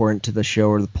 not important to the show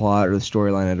or the plot or the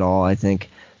storyline at all. I think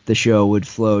the show would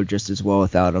flow just as well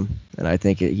without him, and I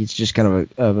think he's just kind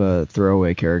of a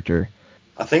throwaway character.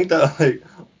 I think that like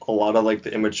a lot of like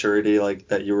the immaturity like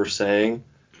that you were saying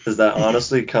is that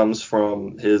honestly comes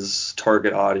from his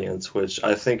target audience, which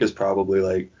I think is probably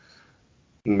like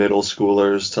middle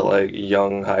schoolers to like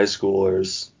young high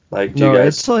schoolers. Like, do you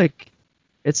guys?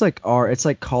 It's like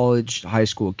college, high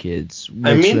school kids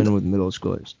mixed in with middle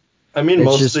schoolers. I mean, It's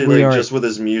mostly like just with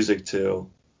his music too.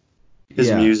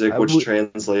 His music, which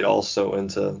translate also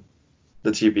into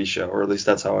the TV show, or at least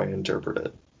that's how I interpret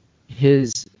it.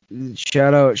 His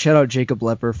shout out Jacob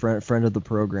Lepper, friend of the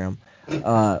program.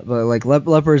 But like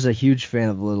Lepper is a huge fan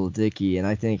of Little Dicky, and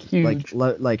I think like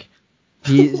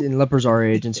Lepper's our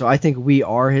age, and so I think we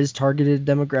are his targeted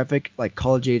demographic, like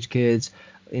college age kids,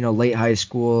 late high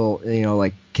school,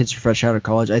 like kids fresh out of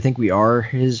college. I think we are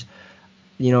his,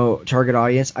 target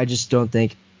audience. I just don't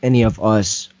think any of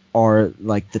us are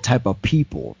like the type of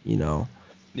people,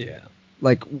 Yeah.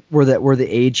 Like we're the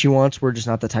age he wants. We're just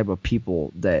not the type of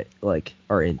people that like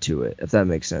are into it, if that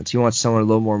makes sense. He wants someone a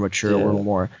little more mature, a little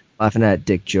more laughing at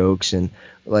dick jokes, and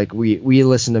like we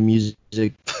listen to music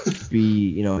to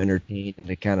be entertained and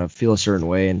to kind of feel a certain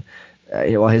way, and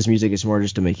while his music is more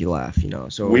just to make you laugh,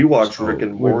 So we watch Rick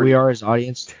and Morty. We are his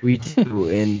audience. We do,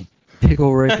 and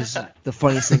Pickle Rick is the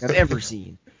funniest thing I've ever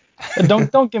seen.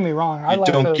 Don't get me wrong. You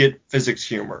don't get physics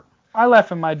humor. I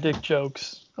laugh at my dick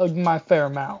jokes, like my fair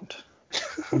amount.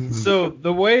 So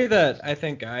the way that I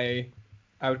think I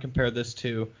would compare this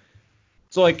to,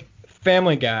 so like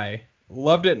Family Guy,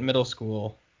 loved it in middle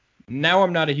school. Now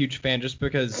I'm not a huge fan just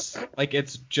because like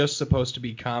it's just supposed to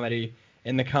be comedy,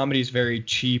 and the comedy's very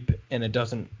cheap and it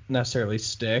doesn't necessarily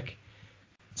stick.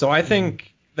 So I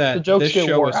think that the jokes this get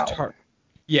show wore is out.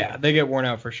 Yeah, they get worn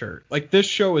out for sure. Like this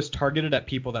show is targeted at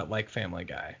people that like Family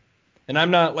Guy. And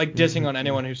I'm not like dissing on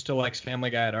anyone who still likes Family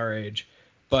Guy at our age,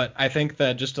 but I think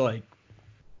that just to like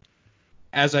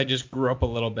as I just grew up a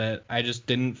little bit, I just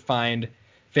didn't find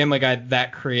Family Guy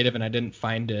that creative, and I didn't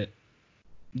find it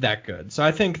that good. So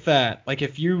I think that like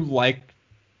if you like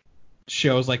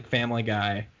shows like Family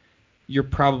Guy, you're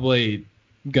probably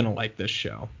gonna like this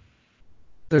show.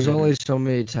 There's only so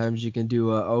many times you can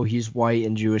do he's white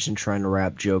and Jewish and trying to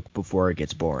rap joke before it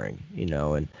gets boring,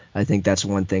 and I think that's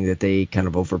one thing that they kind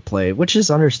of overplay, which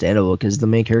is understandable because the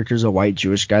main character is a white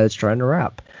Jewish guy that's trying to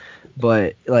rap.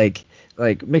 But like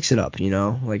mix it up,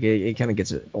 like it kind of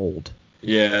gets old.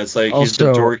 Yeah, it's like he's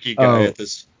the dorky guy at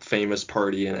this famous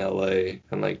party in LA,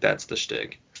 and like that's the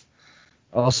shtick.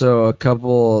 Also, a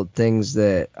couple things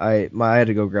that I had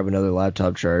to go grab another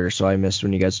laptop charger, so I missed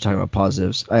when you guys were talking about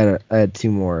positives. I had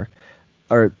two more,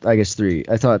 or I guess three.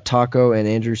 I thought Taco and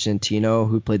Andrew Santino,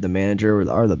 who played the manager,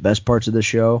 are the best parts of the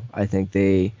show. I think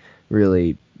they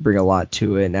really bring a lot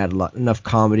to it and add enough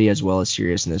comedy as well as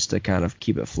seriousness to kind of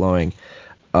keep it flowing.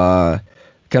 Kind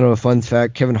of a fun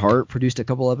fact: Kevin Hart produced a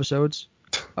couple episodes.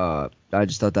 I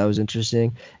just thought that was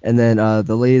interesting. And then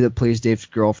the lady that plays Dave's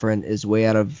girlfriend is way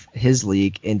out of his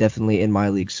league and definitely in my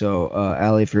league. So,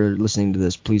 Allie, if you're listening to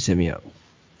this, please hit me up.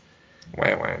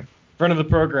 Wham. Friend of the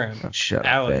program. Oh, shut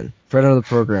Allie. up, Ben. Friend of the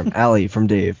program, Allie from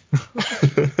Dave.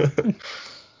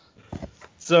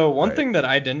 So one thing that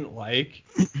I didn't like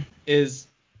is,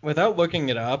 without looking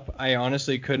it up, I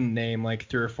honestly couldn't name like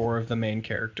 3 or 4 of the main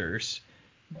characters.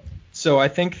 So I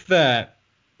think that,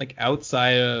 like,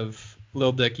 outside of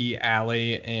Lil Dicky,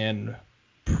 Allie, and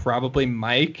probably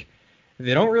Mike,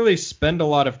 they don't really spend a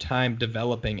lot of time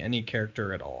developing any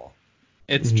character at all.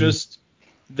 It's just,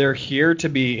 they're here to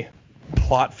be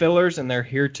plot fillers, and they're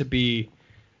here to be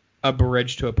a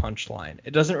bridge to a punchline.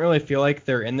 It doesn't really feel like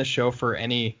they're in the show for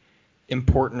any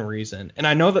important reason. And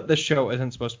I know that this show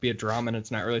isn't supposed to be a drama, and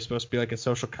it's not really supposed to be like a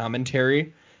social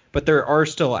commentary, but there are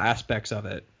still aspects of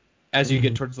it as you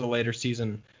get towards the later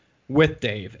season with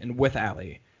Dave and with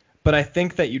Allie. But I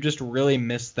think that you just really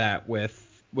missed that with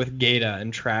Gaeta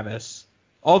and Travis.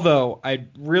 Although I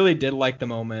really did like the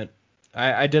moment.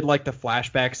 I did like the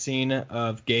flashback scene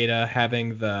of Gaeta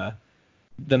having the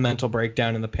mental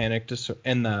breakdown and the panic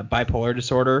and the bipolar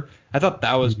disorder. I thought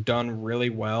that was done really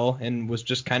well and was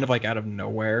just kind of like out of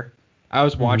nowhere. I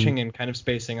was watching and kind of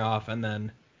spacing off, and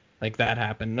then like that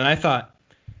happened. And I thought,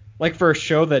 like, for a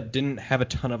show that didn't have a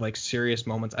ton of like serious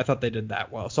moments, I thought they did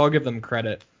that well. So I'll give them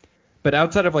credit. But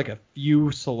outside of like a few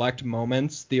select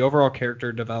moments, the overall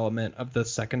character development of the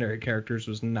secondary characters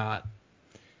was not.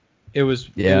 It was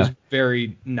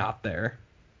very not there.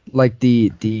 Like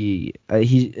she's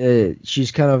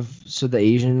kind of, so the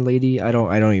Asian lady, I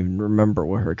don't even remember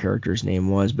what her character's name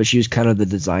was, but she was kind of the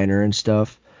designer and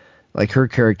stuff. Like, her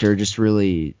character just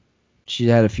really, she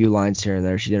had a few lines here and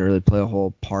there. She didn't really play a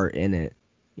whole part in it,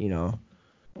 you know.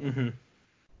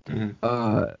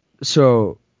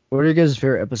 So what are your guys'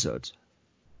 favorite episodes?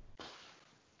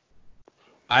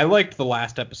 I liked the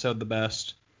last episode the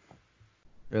best.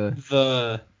 Really?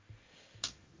 The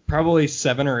probably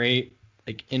 7 or 8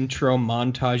 like intro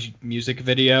montage music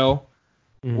video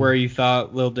where you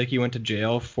thought Lil Dicky went to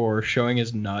jail for showing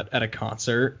his nut at a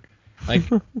concert. Like,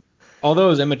 although it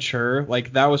was immature,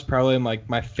 like that was probably like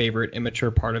my favorite immature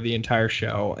part of the entire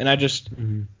show. And I just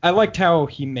I liked how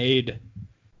he made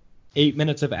 8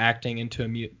 minutes of acting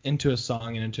into a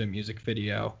song and into a music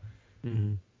video.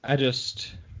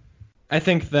 I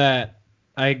think that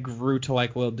I grew to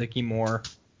like Lil Dicky more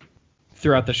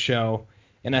throughout the show.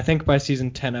 And I think by season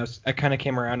 10, I kind of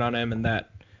came around on him, and that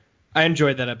I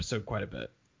enjoyed that episode quite a bit.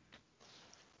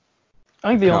 I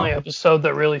think the only episode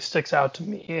that really sticks out to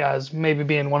me as maybe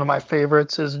being one of my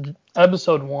favorites is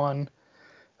episode 1.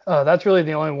 That's really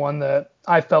the only one that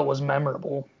I felt was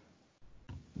memorable.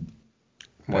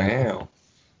 Wow.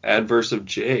 Adverse of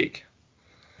Jake.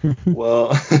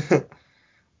 Well,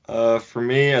 for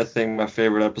me, I think my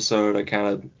favorite episode, I kind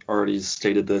of already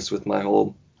stated this with my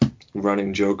whole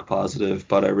running joke positive,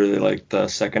 but I really like the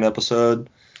second episode,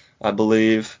 I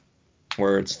believe,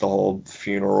 where it's the whole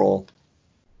funeral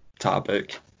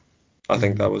topic. I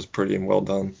think that was pretty well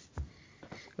done.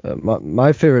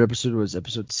 My favorite episode was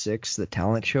episode 6, the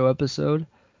talent show episode.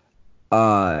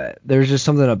 There's just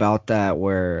something about that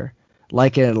where,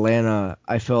 like in Atlanta,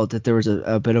 I felt that there was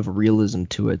a bit of a realism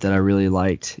to it that I really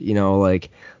liked. You know, like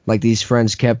these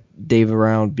friends kept Dave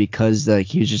around because like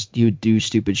he would do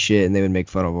stupid shit and they would make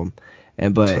fun of him.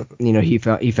 But you know, he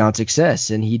found success,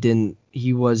 and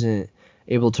he wasn't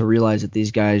able to realize that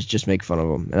these guys just make fun of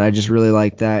him. And I just really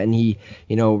liked that. And he,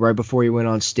 you know, right before he went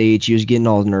on stage, he was getting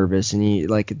all nervous, and he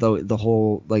like the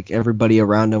whole, like, everybody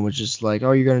around him was just like,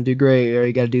 oh, you're gonna do great, or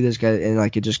you gotta do this guy, and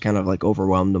like it just kind of like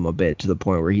overwhelmed him a bit to the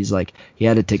point where he's like, he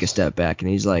had to take a step back, and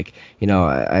he's like, you know,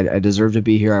 I deserve to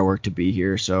be here, I work to be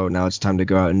here, so now it's time to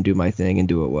go out and do my thing and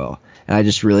do it well. And I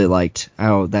just really liked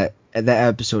how that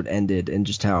episode ended, and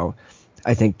just how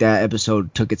I think that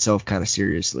episode took itself kind of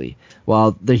seriously.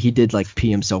 While he did like pee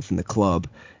himself in the club,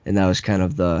 and that was kind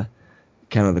of the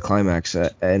climax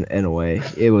in a way.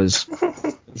 It was.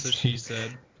 That's what she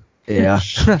said. Yeah.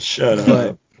 Shut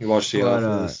up. You watched The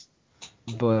Office.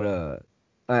 I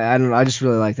don't know. I just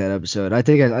really like that episode. I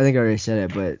think I already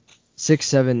said it, but 6,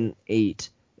 7, 8,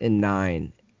 and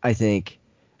 9. I think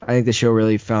the show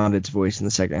really found its voice in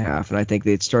the second half, and I think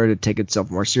it started to take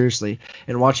itself more seriously.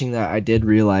 And watching that, I did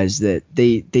realize that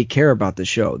they care about the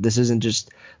show. This isn't just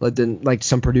like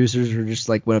some producers were just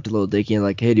like went up to Lil Dicky and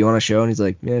like, hey, do you want a show? And he's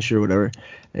like, yeah, sure, whatever.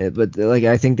 But like,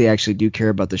 I think they actually do care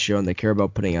about the show, and they care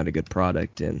about putting out a good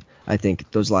product. And I think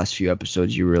those last few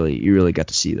episodes, you really got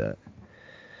to see that.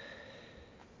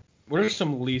 What are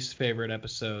some least favorite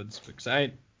episodes? Because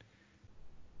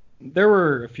there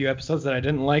were a few episodes that I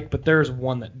didn't like, but there's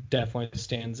one that definitely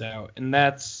stands out, and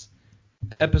that's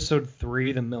episode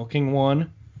 3, the milking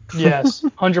one. Yes,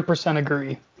 100%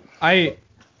 agree. I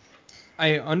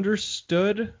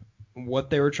understood what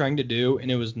they were trying to do, and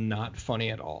it was not funny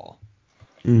at all.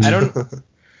 Mhm. I don't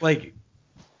like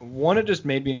one. It just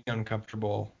made me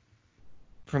uncomfortable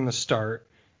from the start,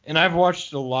 and I've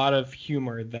watched a lot of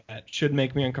humor that should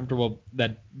make me uncomfortable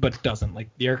but doesn't, like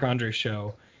the Eric Andre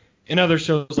show and other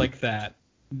shows like that.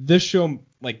 This show,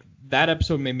 like that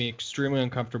episode, made me extremely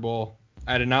uncomfortable.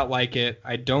 I did not like it.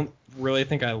 I don't really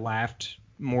think I laughed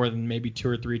more than maybe 2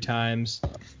 or 3 times.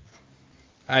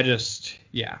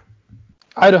 Yeah.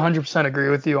 I'd 100% agree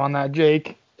with you on that,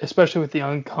 Jake, especially with the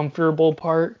uncomfortable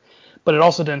part. But it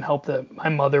also didn't help that my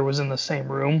mother was in the same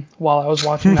room while I was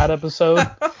watching that episode.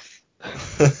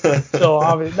 So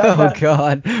obviously, Oh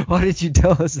God! Why did you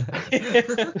tell us that?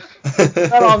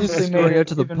 that obviously Just made going it out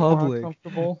to the even more public.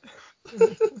 uncomfortable.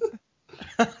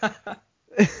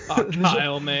 Oh,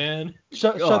 Kyle, man.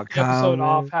 Shut Oh, the Kyle, episode man.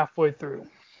 off halfway through.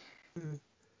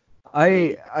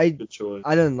 Good choice.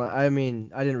 I didn't. I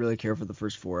mean, I didn't really care for the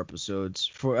first 4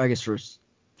 episodes. I guess first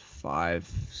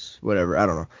 5, whatever. I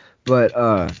don't know. But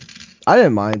I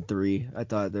didn't mind 3. I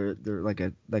thought there like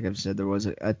I've said, there was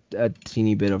a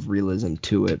teeny bit of realism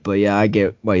to it. But yeah, I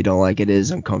get why you don't like it. It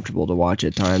is uncomfortable to watch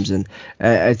at times, and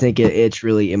I think it's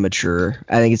really immature.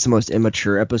 I think it's the most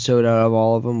immature episode out of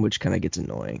all of them, which kind of gets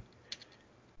annoying.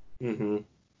 hmm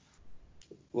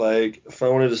Like, if I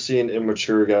wanted to see an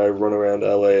immature guy run around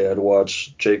LA, I'd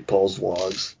watch Jake Paul's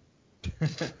vlogs.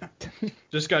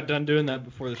 Just got done doing that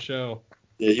before the show.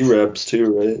 Yeah, he raps too,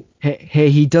 right? Hey,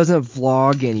 he doesn't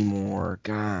vlog anymore.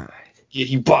 God, Yeah,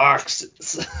 he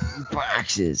boxes. he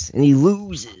boxes and he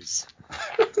loses.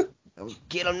 I'll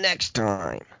get him next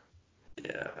time.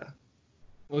 Yeah.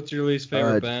 What's your least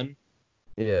favorite, Uh, Ben?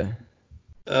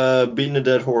 Yeah. Beating a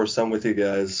dead horse, I'm with you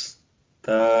guys.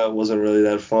 That wasn't really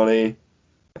that funny,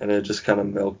 and it just kind of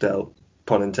milked out,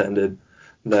 pun intended,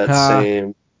 that Ha.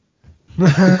 same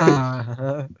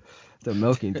The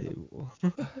milking table.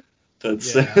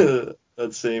 that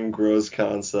that same gross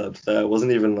concept that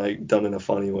wasn't even like done in a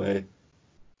funny way.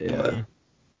 Yeah.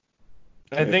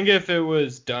 I think if it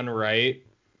was done right,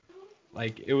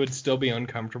 like it would still be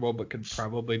uncomfortable, but could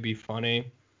probably be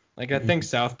funny. Like I think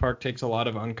South Park takes a lot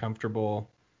of uncomfortable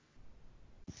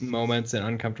moments and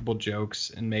uncomfortable jokes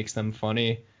and makes them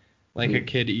funny. Like a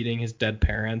kid eating his dead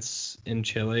parents in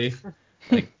Chile.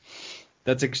 Like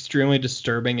that's extremely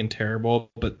disturbing and terrible,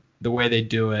 but the way they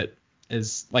do it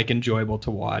is like enjoyable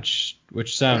to watch,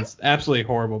 which sounds absolutely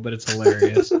horrible, but it's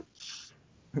hilarious.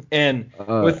 And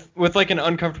with like an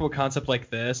uncomfortable concept like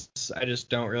this, I just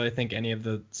don't really think any of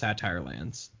the satire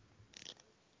lands.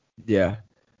 Yeah.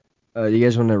 Do you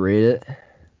guys want to rate it?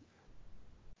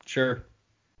 Sure.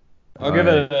 I'll give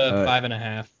it a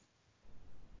 5.5.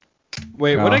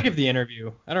 Wait, what did I Kyle? give the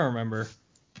interview? I don't remember.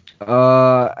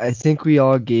 I think we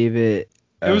all gave it.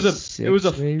 It was a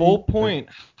 6, maybe? full point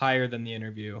higher than the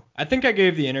interview. I think I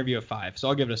gave the interview a 5, so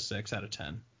I'll give it a 6 out of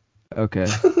 10. Okay.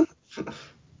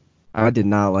 I did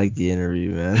not like the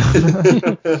interview,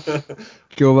 man.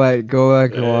 Go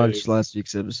back and watch last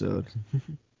week's episode.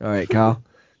 All right, Kyle.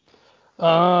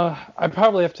 I'd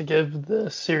probably have to give the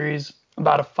series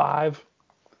about a 5.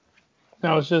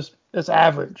 No, it's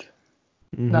average.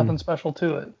 Mhm. Nothing special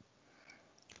to it.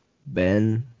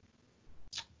 Ben.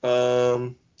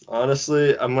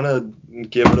 Honestly, I'm gonna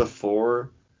give it a 4.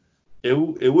 It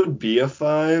would be a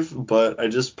 5, but I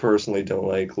just personally don't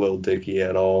like Lil Dicky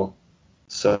at all.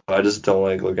 So I just don't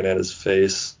like looking at his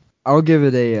face. I'll give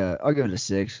it a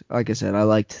 6. Like I said, I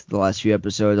liked the last few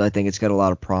episodes. I think it's got a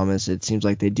lot of promise. It seems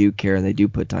like they do care and they do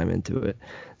put time into it.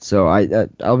 So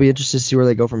I'll be interested to see where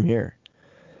they go from here.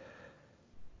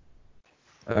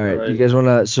 All right, you guys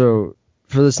wanna? So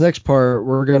for this next part,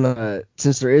 we're gonna,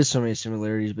 since there is so many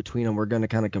similarities between them, we're gonna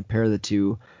kind of compare the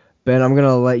two. Ben, I'm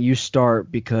gonna let you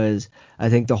start because I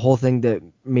think the whole thing that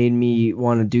made me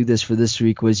want to do this for this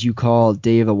week was you called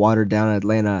Dave a watered down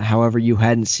Atlanta. However, you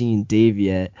hadn't seen Dave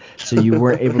yet, so you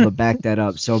weren't able to back that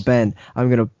up. So Ben, I'm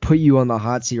gonna put you on the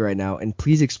hot seat right now, and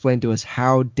please explain to us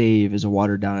how Dave is a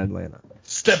watered down Atlanta.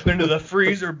 Step into the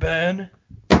freezer, Ben.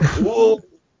 Whoa,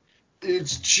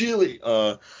 it's chilly.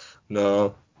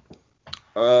 No.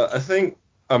 I think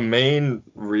a main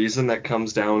reason that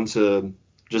comes down to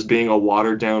just being a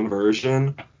watered down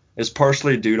version is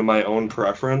partially due to my own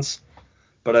preference,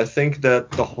 but I think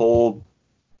that the whole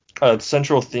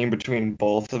central theme between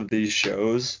both of these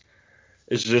shows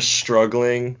is just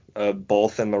struggling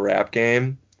both in the rap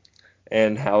game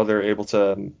and how they're able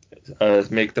to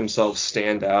make themselves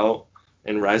stand out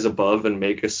and rise above and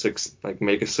make a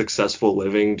successful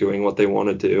living doing what they want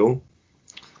to do.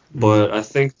 But I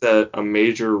think that a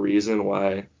major reason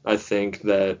why I think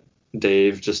that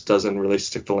Dave just doesn't really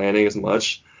stick the landing as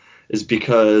much is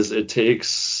because it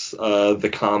takes the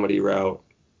comedy route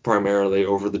primarily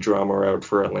over the drama route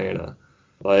for Atlanta.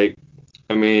 Like,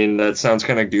 I mean, that sounds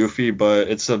kind of goofy, but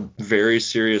it's a very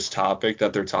serious topic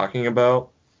that they're talking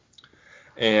about.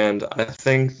 And I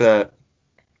think that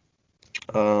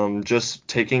just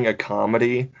taking the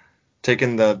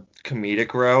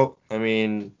comedic route, I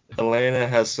mean, Atlanta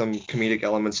has some comedic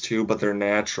elements too, but they're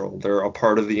natural. They're a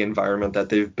part of the environment that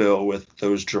they've built with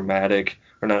those dramatic,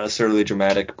 or not necessarily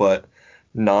dramatic, but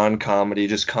non-comedy,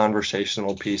 just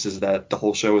conversational pieces that the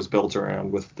whole show is built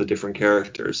around with the different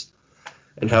characters.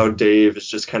 And how Dave is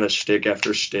just kind of shtick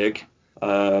after shtick,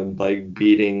 like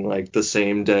beating like the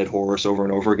same dead horse over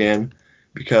and over again,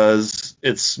 because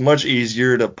it's much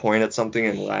easier to point at something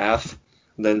and laugh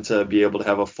than to be able to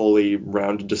have a fully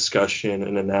rounded discussion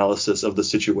and analysis of the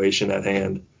situation at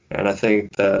hand. And I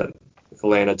think that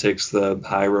Atlanta takes the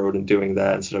high road in doing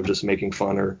that instead of just making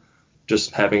fun or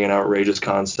just having an outrageous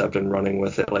concept and running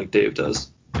with it like Dave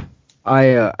does.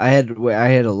 I had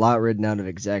a lot written down of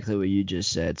exactly what you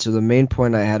just said. So the main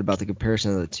point I had about the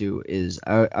comparison of the two is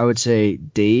I would say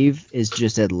Dave is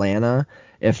just Atlanta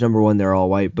if, number one, they're all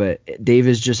white, but Dave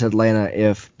is just Atlanta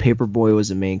if Paperboy was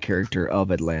the main character of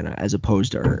Atlanta as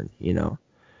opposed to Earn, you know.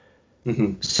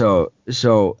 Mm-hmm.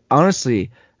 So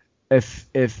honestly,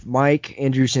 if Mike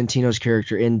Andrew Santino's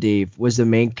character in Dave was the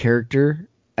main character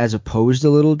as opposed to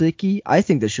Little Dicky, I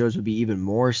think the shows would be even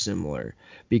more similar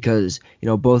because, you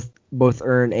know, both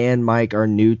Earn and Mike are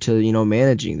new to, you know,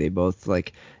 managing. They both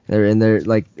they're in there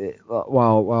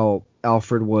while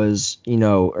Alfred was, you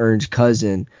know, Earn's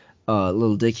cousin,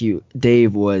 Little Dicky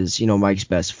Dave was, you know, Mike's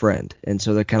best friend, and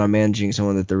so they're kind of managing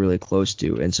someone that they're really close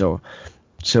to, and so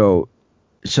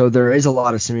there is a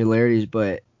lot of similarities,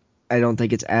 but I don't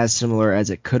think it's as similar as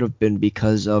it could have been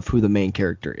because of who the main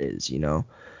character is, you know.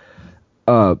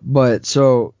 But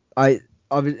so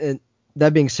and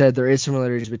that being said, there is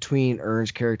similarities between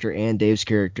Earn's character and Dave's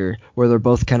character where they're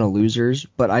both kind of losers,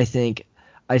 but I think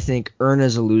Earn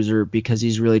is a loser because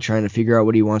he's really trying to figure out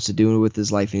what he wants to do with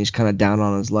his life and he's kind of down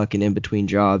on his luck and in between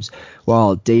jobs,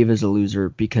 while Dave is a loser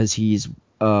because he's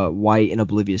white and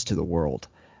oblivious to the world.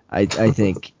 I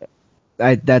think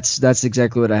that's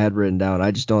exactly what I had written down.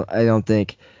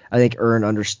 I think Earn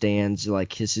understands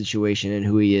like his situation and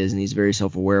who he is, and he's very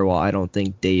self-aware, while I don't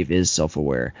think Dave is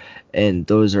self-aware. And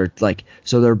those are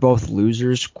so they're both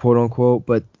losers, quote unquote,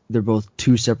 but they're both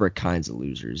two separate kinds of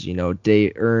losers. You know,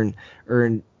 Earn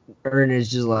is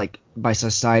just like by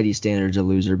society standards a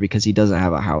loser because he doesn't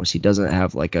have a house, he doesn't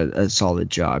have like a solid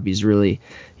job. He's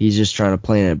just trying to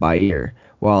play it by ear,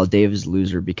 while Dave is a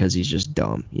loser because he's just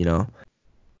dumb. You know.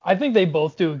 I think they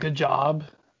both do a good job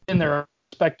in their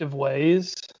respective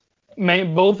ways.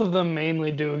 Both of them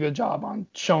mainly do a good job on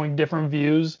showing different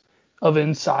views of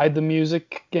inside the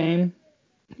music game,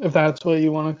 if that's what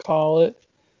you want to call it.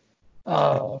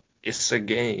 It's a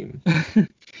game.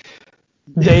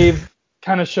 Dave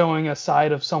kind of showing a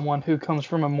side of someone who comes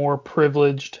from a more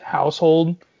privileged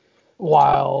household,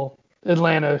 while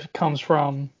Atlanta comes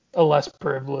from a less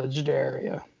privileged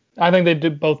area. I think they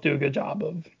both do a good job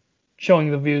of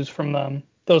showing the views from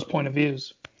those point of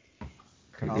views.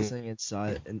 Kyle saying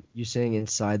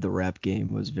inside the rap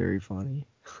game was very funny.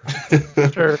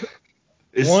 Sure.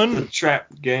 It's the trap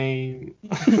game.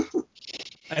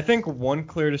 I think one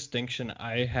clear distinction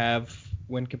I have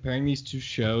when comparing these two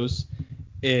shows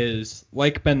is,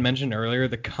 like Ben mentioned earlier,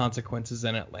 the consequences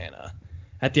in Atlanta.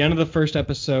 At the end of the first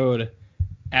episode,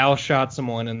 Al shot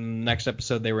someone, and the next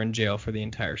episode they were in jail for the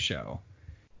entire show.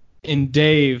 In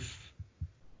Dave,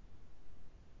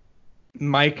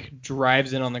 Mike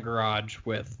drives in on the garage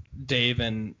with Dave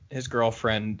and his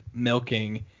girlfriend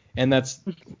milking, and that's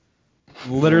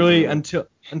literally until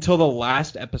the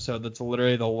last episode. That's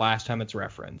literally the last time it's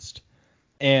referenced,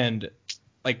 and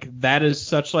that is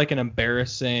such an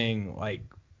embarrassing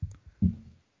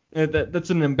that's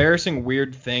an embarrassing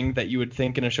weird thing that you would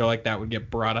think in a show like that would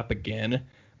get brought up again,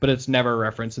 but it's never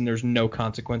referenced, and there's no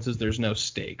consequences, there's no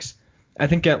stakes. I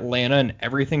think Atlanta and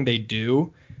everything they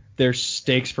do, there's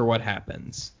stakes for what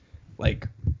happens.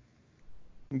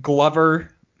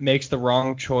 Glover makes the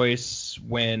wrong choice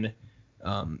when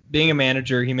being a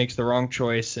manager. He makes the wrong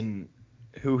choice in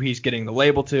who he's getting the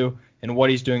label to and what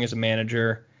he's doing as a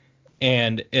manager,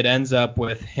 and it ends up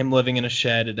with him living in a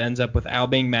shed. It ends up with Al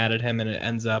being mad at him, and it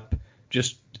ends up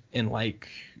just in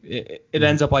it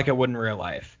ends up like it would in real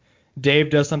life. Dave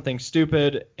does something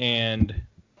stupid, and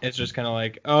it's just kind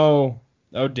of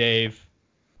oh Dave,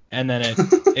 and then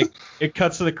it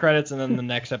cuts to the credits, and then the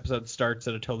next episode starts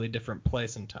at a totally different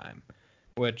place and time.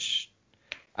 Which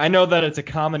I know that it's a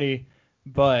comedy,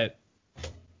 but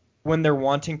when they're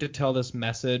wanting to tell this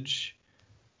message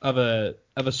of a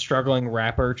struggling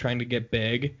rapper trying to get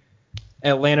big,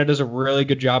 Atlanta does a really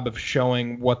good job of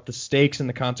showing what the stakes and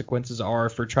the consequences are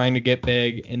for trying to get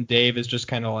big, and Dave is just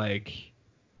kind of like,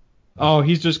 oh,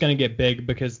 he's just going to get big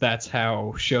because that's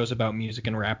how shows about music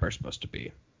and rap are supposed to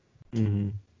be. Mm-hmm.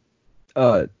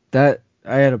 That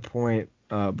I had a point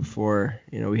before,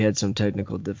 we had some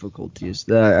technical difficulties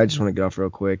that I just want to get off real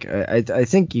quick. I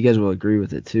think you guys will agree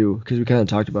with it too, because we kind of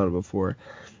talked about it before.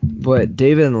 But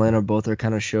David and Atlanta both are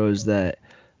kind of shows that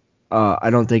I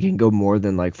don't think can go more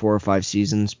than like 4 or 5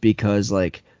 seasons because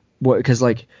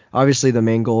obviously the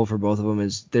main goal for both of them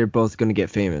is they're both going to get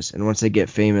famous, and once they get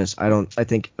famous, I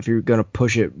think if you're going to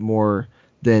push it more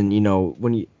than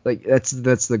when you like that's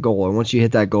the goal, and once you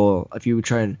hit that goal, if you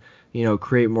try and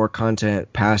create more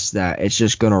content past that, it's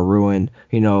just going to ruin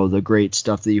the great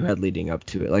stuff that you had leading up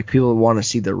to it. Like, people want to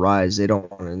see the rise, they don't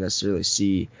want to necessarily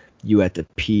see you at the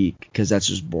peak because that's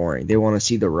just boring. They want to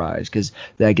see the rise because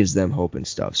that gives them hope and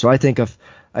stuff. So I think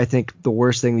the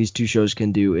worst thing these two shows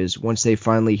can do is once they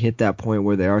finally hit that point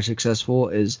where they are successful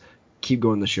is keep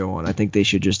going the show on. I think they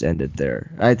should just end it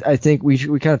there. I think we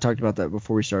kind of talked about that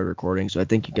before we started recording, so I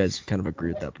think you guys kind of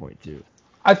agree with that point too.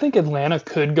 I think Atlanta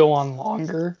could go on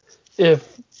longer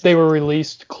if they were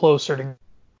released closer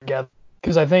together,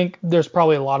 because I think there's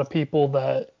probably a lot of people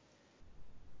that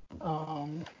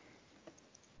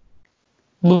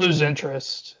lose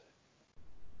interest.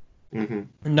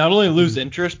 Mm-hmm. Not only lose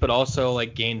interest, but also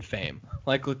like gain fame.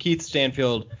 Like Lakeith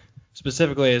Stanfield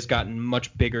specifically has gotten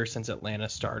much bigger since Atlanta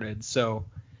started. So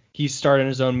he starred in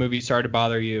his own movie, Sorry to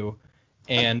Bother You,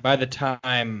 and by the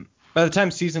time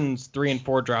seasons 3 and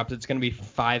 4 dropped, it's going to be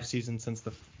 5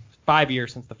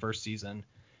 years since the first season.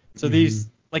 So these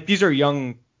are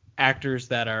young actors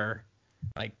that are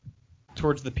like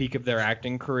towards the peak of their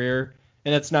acting career,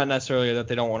 and it's not necessarily that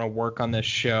they don't want to work on this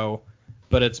show,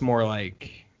 but it's more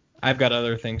like I've got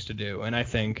other things to do, and I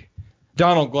think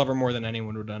Donald Glover more than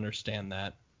anyone would understand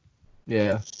that.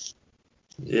 Yeah.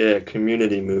 Yeah,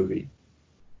 Community movie.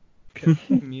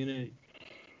 Community.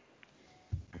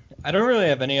 I don't really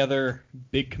have any other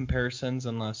big comparisons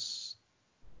unless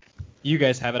you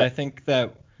guys have it. I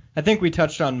think we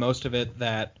touched on most of it,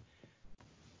 that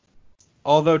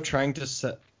although trying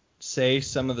to say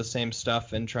some of the same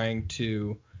stuff and trying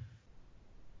to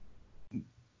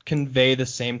convey the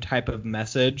same type of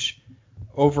message,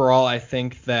 overall I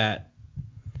think that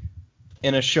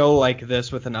in a show like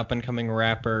this with an up-and-coming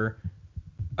rapper,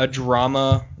 a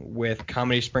drama with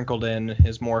comedy sprinkled in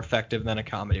is more effective than a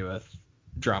comedy with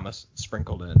drama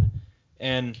sprinkled in.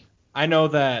 And I know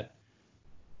that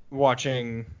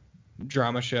watching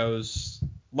drama shows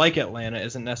like Atlanta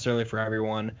isn't necessarily for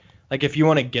everyone. Like, if you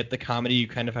want to get the comedy, you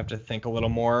kind of have to think a little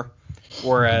more,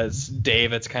 whereas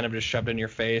Dave, it's kind of just shoved in your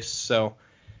face. So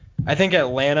I think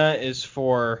Atlanta is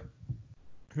for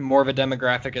more of a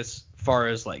demographic as far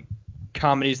as like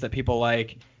comedies that people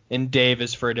like, and Dave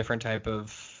is for a different type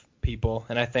of people.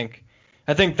 And I think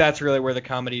that's really where the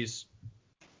comedies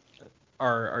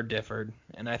are differed,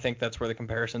 and I think that's where the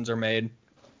comparisons are made.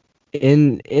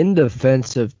 In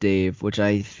defense of Dave, which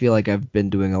I feel like I've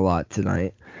been doing a lot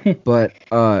tonight, but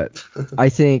I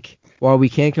think while we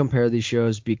can't compare these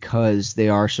shows because they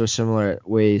are so similar at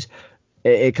ways,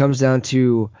 it comes down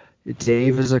to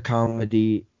Dave is a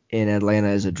comedy and Atlanta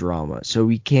is a drama. So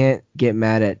we can't get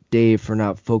mad at Dave for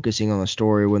not focusing on the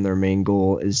story when their main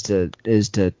goal is to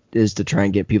try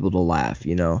and get people to laugh,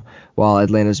 while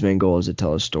Atlanta's main goal is to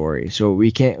tell a story. So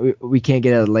we can't get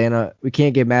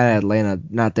mad at Atlanta,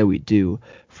 not that we do,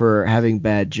 for having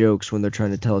bad jokes when they're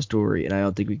trying to tell a story, and I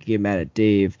don't think we can get mad at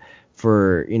Dave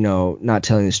for not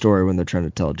telling the story when they're trying to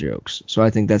tell jokes. So I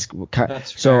think that's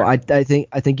so I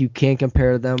think you can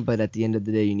compare them, but at the end of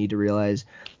the day you need to realize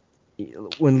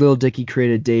when Lil Dicky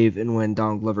created Dave and when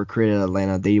Don Glover created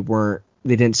Atlanta, they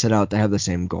didn't set out to have the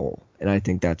same goal, and I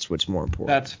think that's what's more important.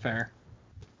 That's fair.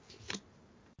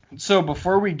 So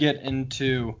before we get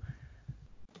into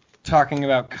talking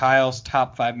about Kyle's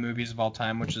top 5 movies of all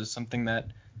time, which is something that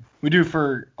we do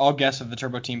for all guests of the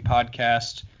Turbo Team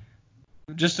podcast,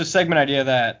 just a segment idea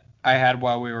that I had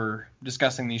while we were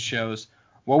discussing these shows.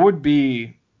 What would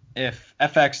be if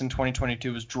FX in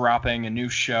 2022 was dropping a new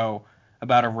show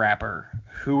about a rapper?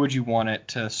 Who would you want it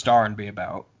to star and be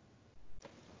about?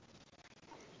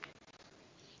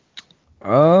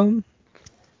 I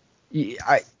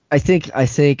think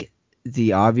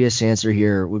the obvious answer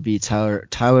here would be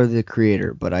Tyler the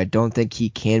Creator, but I don't think he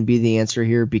can be the answer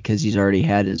here because he's already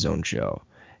had his own show.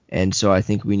 and so I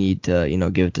think we need to,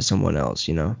 give it to someone else,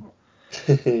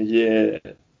 Yeah.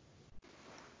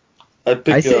 I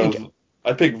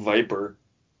pick Viper.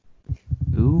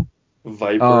 Who?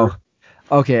 Viper. Oh,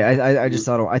 okay. I just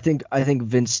thought I think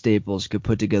Vince Staples could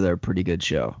put together a pretty good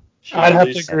show. I'd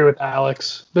have to agree with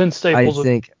Alex. Vince Staples I would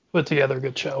think put together a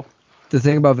good show. the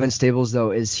thing about Vince Staples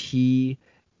though is he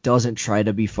doesn't try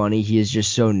to be funny. He is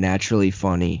just so naturally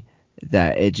funny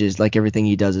that it just like everything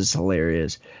he does is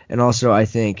hilarious. And also I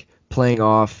think playing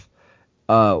off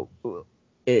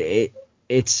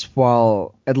it's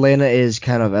while Atlanta is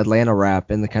kind of Atlanta rap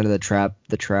and the kind of the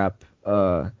trap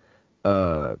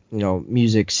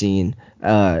music scene,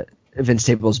 Vince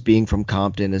Staples being from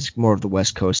Compton is more of the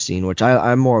West Coast scene, which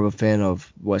I'm more of a fan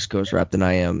of West Coast rap than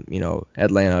I am,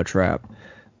 Atlanta trap.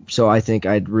 So I think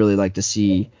I'd really like to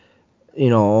see,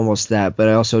 almost that, but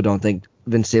I also don't think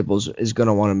Vince Staples is going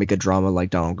to want to make a drama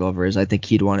like Donald Glover is. I think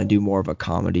he'd want to do more of a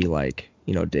comedy like,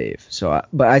 Dave. So,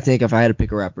 but I think if I had to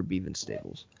pick a rapper, it'd be Vince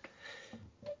Staples.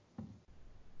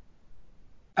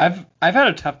 I've had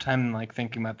a tough time like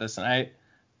thinking about this, and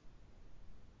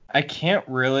I can't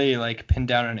really like pin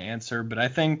down an answer, but I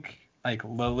think like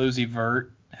Lil Uzi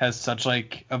Vert has such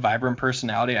like a vibrant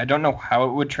personality. I don't know how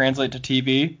it would translate to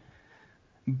TV,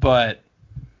 but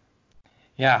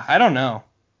yeah, I don't know.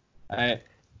 I'd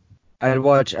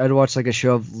watch like a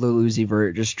show of Lil Uzi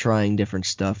Vert just trying different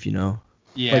stuff,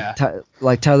 Yeah.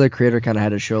 Like Tyler the Creator kind of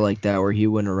had a show like that where he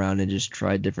went around and just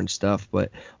tried different stuff.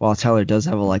 But while Tyler does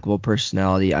have a likable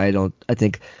personality, I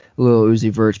think Lil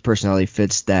Uzi Vert's personality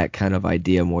fits that kind of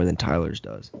idea more than Tyler's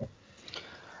does.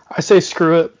 I say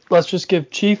screw it. Let's just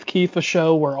give Chief Keef a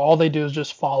show where all they do is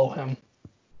just follow him.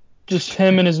 Just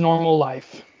him and his normal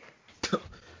life.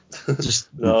 Just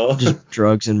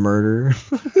drugs and murder.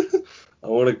 I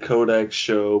want a Kodak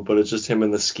show, but it's just him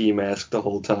in the ski mask the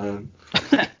whole time.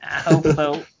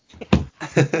 Although,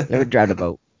 Never drive a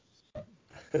boat.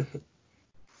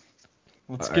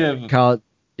 let's give Kyle,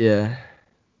 yeah.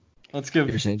 let's give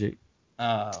You're saying, Jake.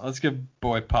 let's give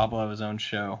Boy Pablo his own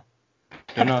show.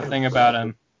 Don't know a thing about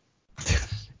him.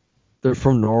 They're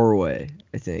from Norway,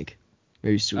 I think.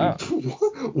 Maybe Sweden.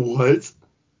 Oh. What?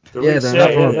 Yeah, they're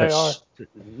not from. they are.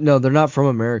 No, they're not from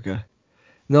America.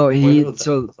 No,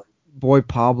 Boy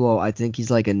Pablo, I think he's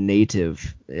like a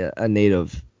native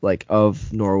like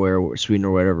of Norway or Sweden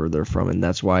or wherever they're from, and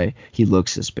that's why he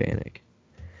looks Hispanic.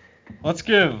 Let's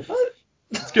give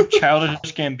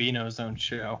Childish Gambino his own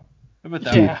show. I bet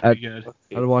that Dude, would be good.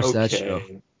 I'd watch that show.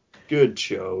 Good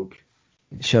joke.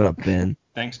 Shut up, Ben.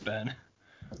 Thanks, Ben.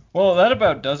 Well, that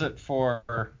about does it for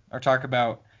our talk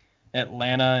about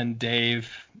Atlanta and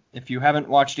Dave. If you haven't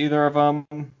watched either of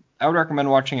them, I would recommend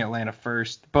watching Atlanta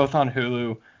first. Both on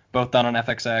Hulu, both done on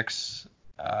FXX.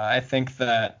 I think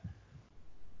that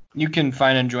you can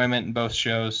find enjoyment in both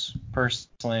shows.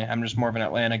 Personally, I'm just more of an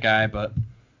Atlanta guy, but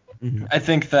I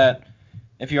think that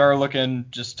if you are looking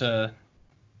just to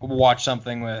watch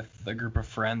something with a group of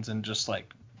friends and just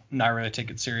like not really take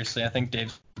it seriously, I think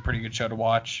Dave's a pretty good show to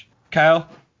watch. Kyle,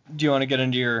 do you want to get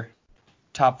into your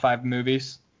top 5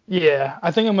 movies? Yeah,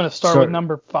 I think I'm going to start with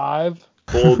number 5.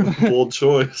 Bold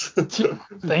choice.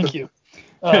 Thank you.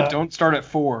 Don't start at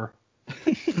 4.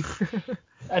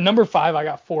 At number 5, I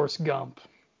got Forrest Gump.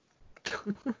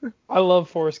 I love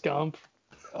Forrest Gump.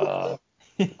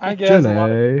 I guess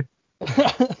Jenny.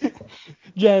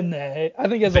 Jenny. I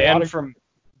think he has a lot of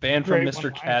banned from great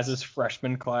Mr. one-liners. Kaz's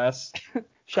freshman class.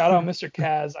 Shout out Mr.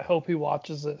 Kaz. I hope he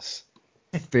watches this.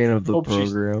 Fan of the Hope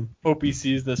program. Hope he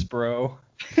sees this, bro.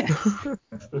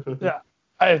 Yeah.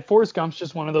 Forrest Gump's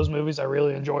just one of those movies I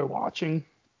really enjoy watching.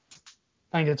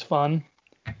 I think it's fun.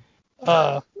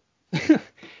 At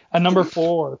number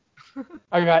 4,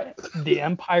 I got The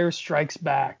Empire Strikes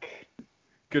Back.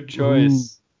 Good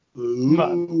choice.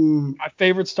 My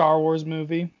favorite Star Wars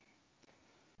movie.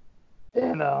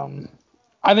 And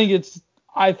I think it's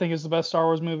the best Star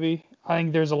Wars movie. I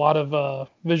think there's a lot of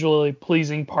visually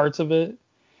pleasing parts of it.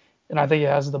 And I think it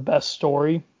has the best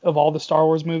story of all the Star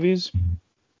Wars movies.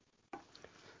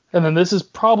 And then this is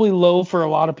probably low for a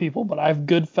lot of people, but I have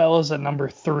Goodfellas at number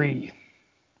 3.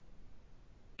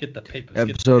 Get the papers.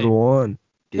 Episode 1.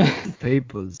 Get the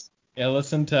papers. Yeah,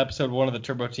 listen to episode 1 of the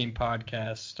Turbo Team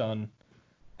podcast on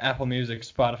Apple Music,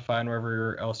 Spotify, and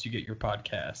wherever else you get your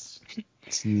podcasts.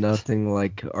 It's nothing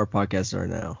like our podcasts are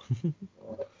now.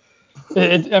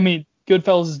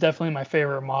 Goodfellas is definitely my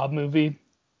favorite mob movie.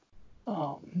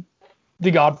 The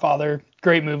Godfather,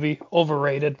 great movie,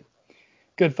 overrated.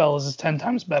 Goodfellas is 10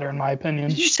 times better in my opinion.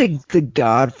 Did you say The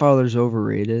Godfather's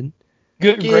overrated?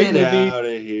 Great movie. Get out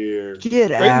of here. Get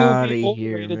Great out of movie,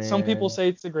 here, overrated. man. Some people say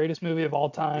it's the greatest movie of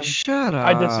all time. Shut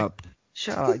I disagree. up.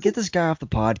 Shut up. Get this guy off the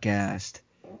podcast.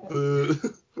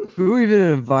 Who even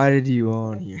invited you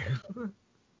on here?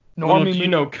 Little Normie do you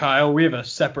know, Kyle, we have a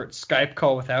separate Skype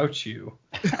call without you.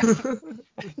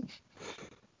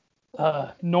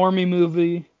 Normie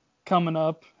movie coming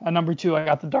up. At number 2, I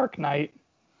got The Dark Knight.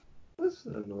 That's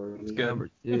not normal. Good. Number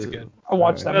That's 2. good. I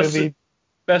watch that Best- movie.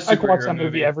 Best I can watch superhero that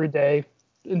movie every day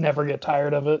and never get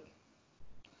tired of it.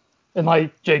 And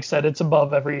like Jake said, it's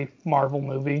above every Marvel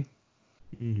movie.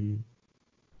 Mm-hmm.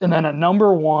 And then at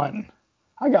number 1,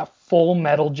 I got Full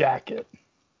Metal Jacket.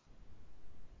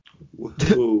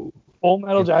 Whoa. Full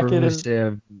Metal Jacket is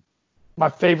I've my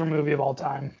favorite movie of all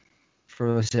time.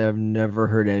 I've never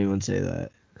heard anyone say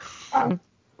that.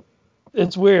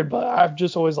 It's weird, but I've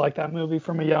just always liked that movie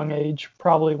from a young age.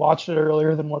 Probably watched it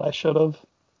earlier than what I should have.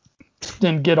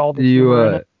 Didn't get all the Do you humor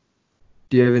in it.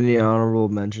 do you have any honorable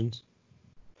mentions?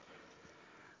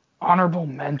 Honorable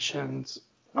mentions.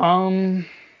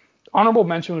 Honorable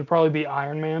mention would probably be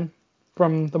Iron Man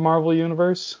from the Marvel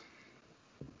Universe.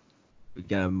 We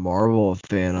got a Marvel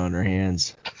fan on our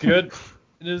hands. Good.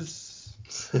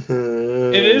 It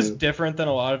is different than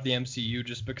a lot of the MCU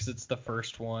just because it's the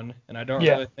first one, and I don't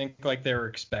really think like they were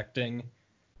expecting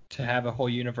to have a whole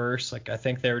universe. Like I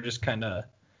think they were just they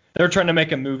were trying to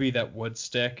make a movie that would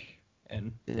stick,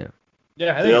 and Yeah.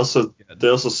 I think They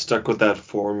also stuck with that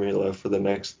formula for the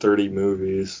next 30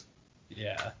 movies.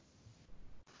 yeah.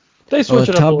 They switch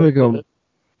it up a little bit.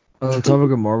 On the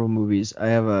topic of Marvel movies, I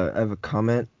have a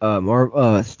comment.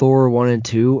 Thor 1 and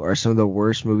 2 are some of the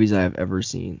worst movies I have ever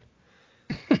seen.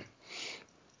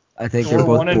 I think Thor they're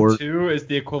both 1 and 2 is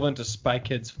the equivalent to Spy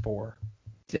Kids 4.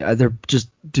 Yeah, they're just,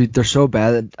 dude, they're so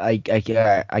bad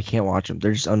that I can't watch them.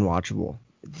 They're just unwatchable.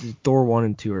 Thor 1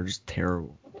 and 2 are just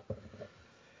terrible.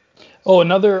 Oh,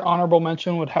 another honorable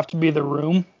mention would have to be The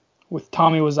Room with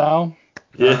Tommy Wiseau.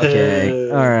 Yeah. Okay,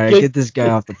 all right, get this guy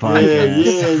off the Yeah, podcast.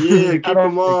 yeah. Keep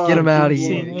him on. Get him out of keep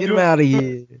here. him on. Get him out of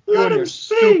here. You and your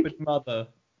stupid mother.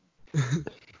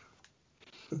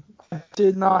 I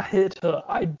did not hit her.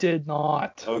 I did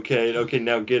not. Okay,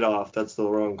 now get off. That's the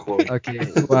wrong quote. Okay,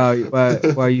 wow,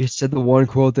 you said the one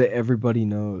quote that everybody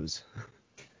knows.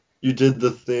 You did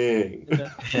the thing.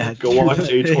 Yeah, Go watch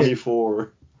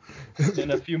A24.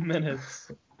 In a few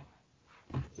minutes.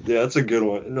 Yeah, that's a good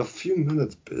one. In a few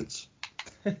minutes, bitch.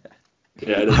 Yeah,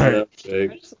 I didn't know that,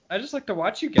 Jake. I just like to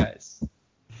watch you guys.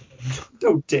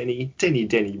 Oh, Denny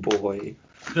boy.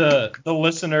 The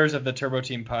listeners of the Turbo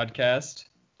Team podcast.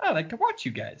 I like to watch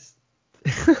you guys.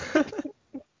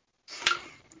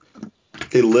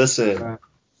 Hey, listen.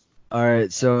 All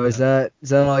right, so is that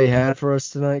all you had for us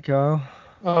tonight, Kyle?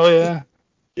 Oh yeah.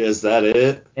 Yeah, is that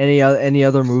it? Any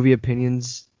other movie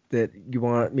opinions that you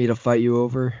want me to fight you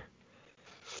over?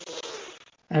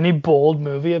 Any bold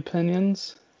movie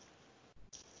opinions?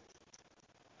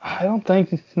 I don't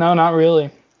think. No, not really.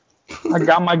 I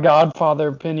got my Godfather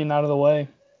opinion out of the way.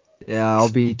 Yeah,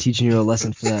 I'll be teaching you a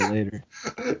lesson for that later.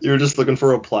 You were just looking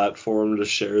for a platform to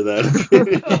share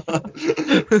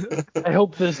that. I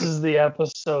hope this is the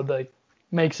episode that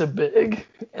makes it big,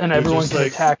 and everyone just can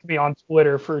like- attack me on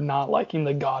Twitter for not liking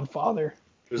The Godfather.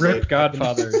 There's Rip like-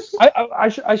 Godfathers. I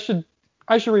should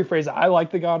rephrase it. I like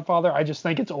The Godfather. I just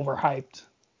think it's overhyped.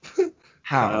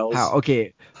 How? Kyle's-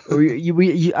 Okay,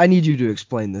 I need you to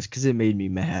explain this because it made me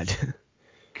mad.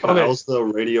 Kyle's the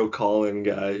radio call-in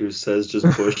guy who says just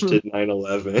Bush did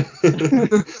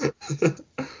 9/11.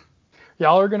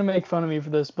 Y'all are gonna make fun of me for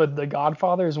this, but The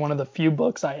Godfather is one of the few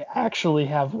books I actually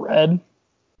have read.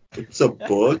 It's a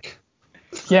book?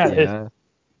 Yeah.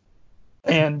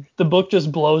 And the book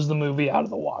just blows the movie out of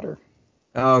the water.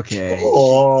 Okay.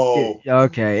 Oh.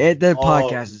 Okay. The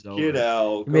podcast is over. Get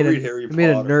out. Go You read Harry you made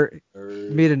a Potter. you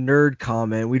made a nerd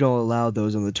comment. We don't allow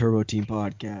those on the Turbo Team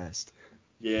podcast.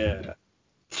 Yeah.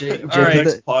 Jake, All right.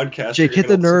 Next podcast, Jake, you're hit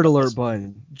the gonna nerd listen to alert us-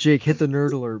 button. Jake, hit the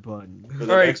nerd alert button. For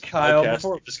the All right, next Kyle, podcast,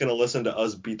 before- you're just gonna listen to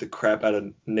us beat the crap out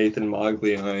of Nathan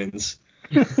Moglihines.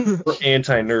 We're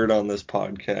anti-nerd on this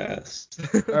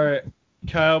podcast. All right,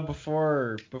 Kyle.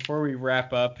 Before we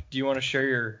wrap up, do you want to share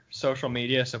your social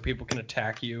media so people can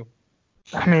attack you?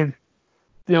 I mean,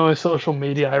 the only social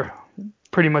media I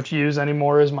pretty much use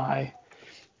anymore is my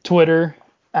Twitter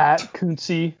at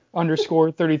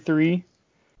Kunzi_33.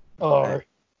 Or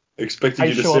Expected I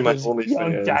you to show say up my as Young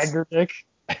OnlyFans. Dagger Dick.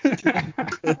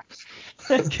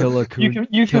 Killer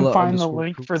You can find the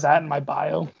link for that in my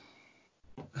bio.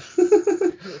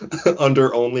 Under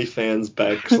OnlyFans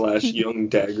 / Young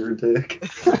Dagger Dick.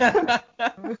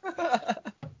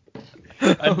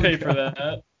 I'd pay for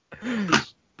that.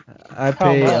 I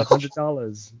pay much?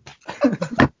 $100.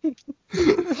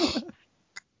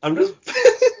 I'm just.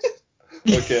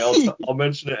 Okay, I'll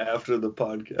mention it after the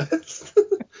podcast.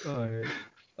 Alright.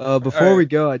 Before All we right.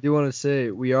 go, I do want to say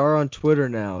we are on Twitter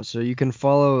now, so you can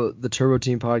follow the Turbo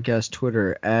Team Podcast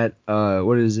Twitter at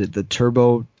what is it? The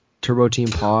Turbo Team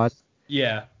Pod.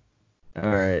 Yeah. All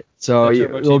right. So the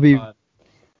Turbo we'll Team be Pod.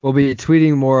 we'll be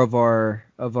tweeting more of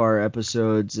our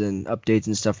episodes and updates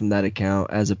and stuff from that account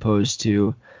as opposed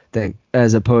to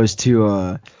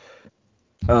on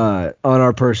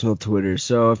our personal Twitter.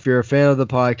 So if you're a fan of the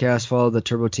podcast, follow the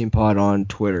Turbo Team Pod on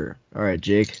Twitter. All right,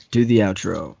 Jake, do the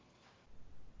outro.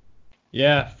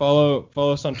 Yeah, follow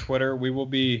us on Twitter. We will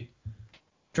be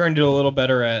trying to do a little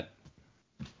better at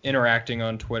interacting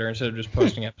on Twitter instead of just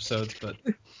posting episodes, but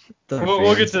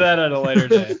we'll get to that at a later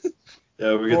day.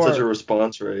 Yeah, we get such a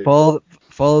response rate.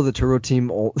 Follow the Turbo Team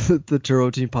the Turbo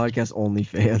Team Podcast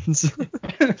OnlyFans.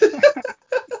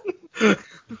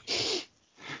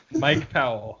 Mike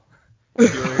Powell,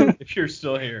 if you're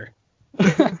still here,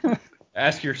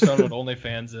 ask your son what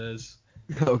OnlyFans is.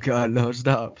 Oh God, no,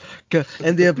 stop.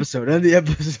 End the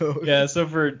episode. Yeah, so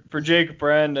for Jake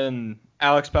Brand and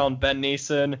Alex Powell and Ben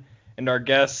Neeson and our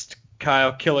guest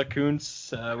Kyle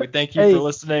Killicoons, we thank you for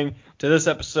listening to this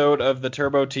episode of the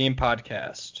Turbo Team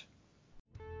Podcast.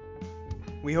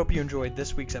 We hope you enjoyed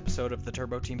this week's episode of the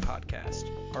Turbo Team Podcast.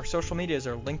 Our social medias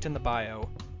are linked in the bio.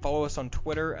 Follow us on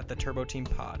Twitter at the Turbo Team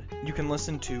Pod. You can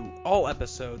listen to all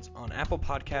episodes on Apple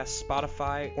Podcasts,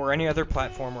 Spotify, or any other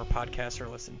platform where podcasts are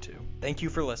listened to. Thank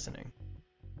you for listening.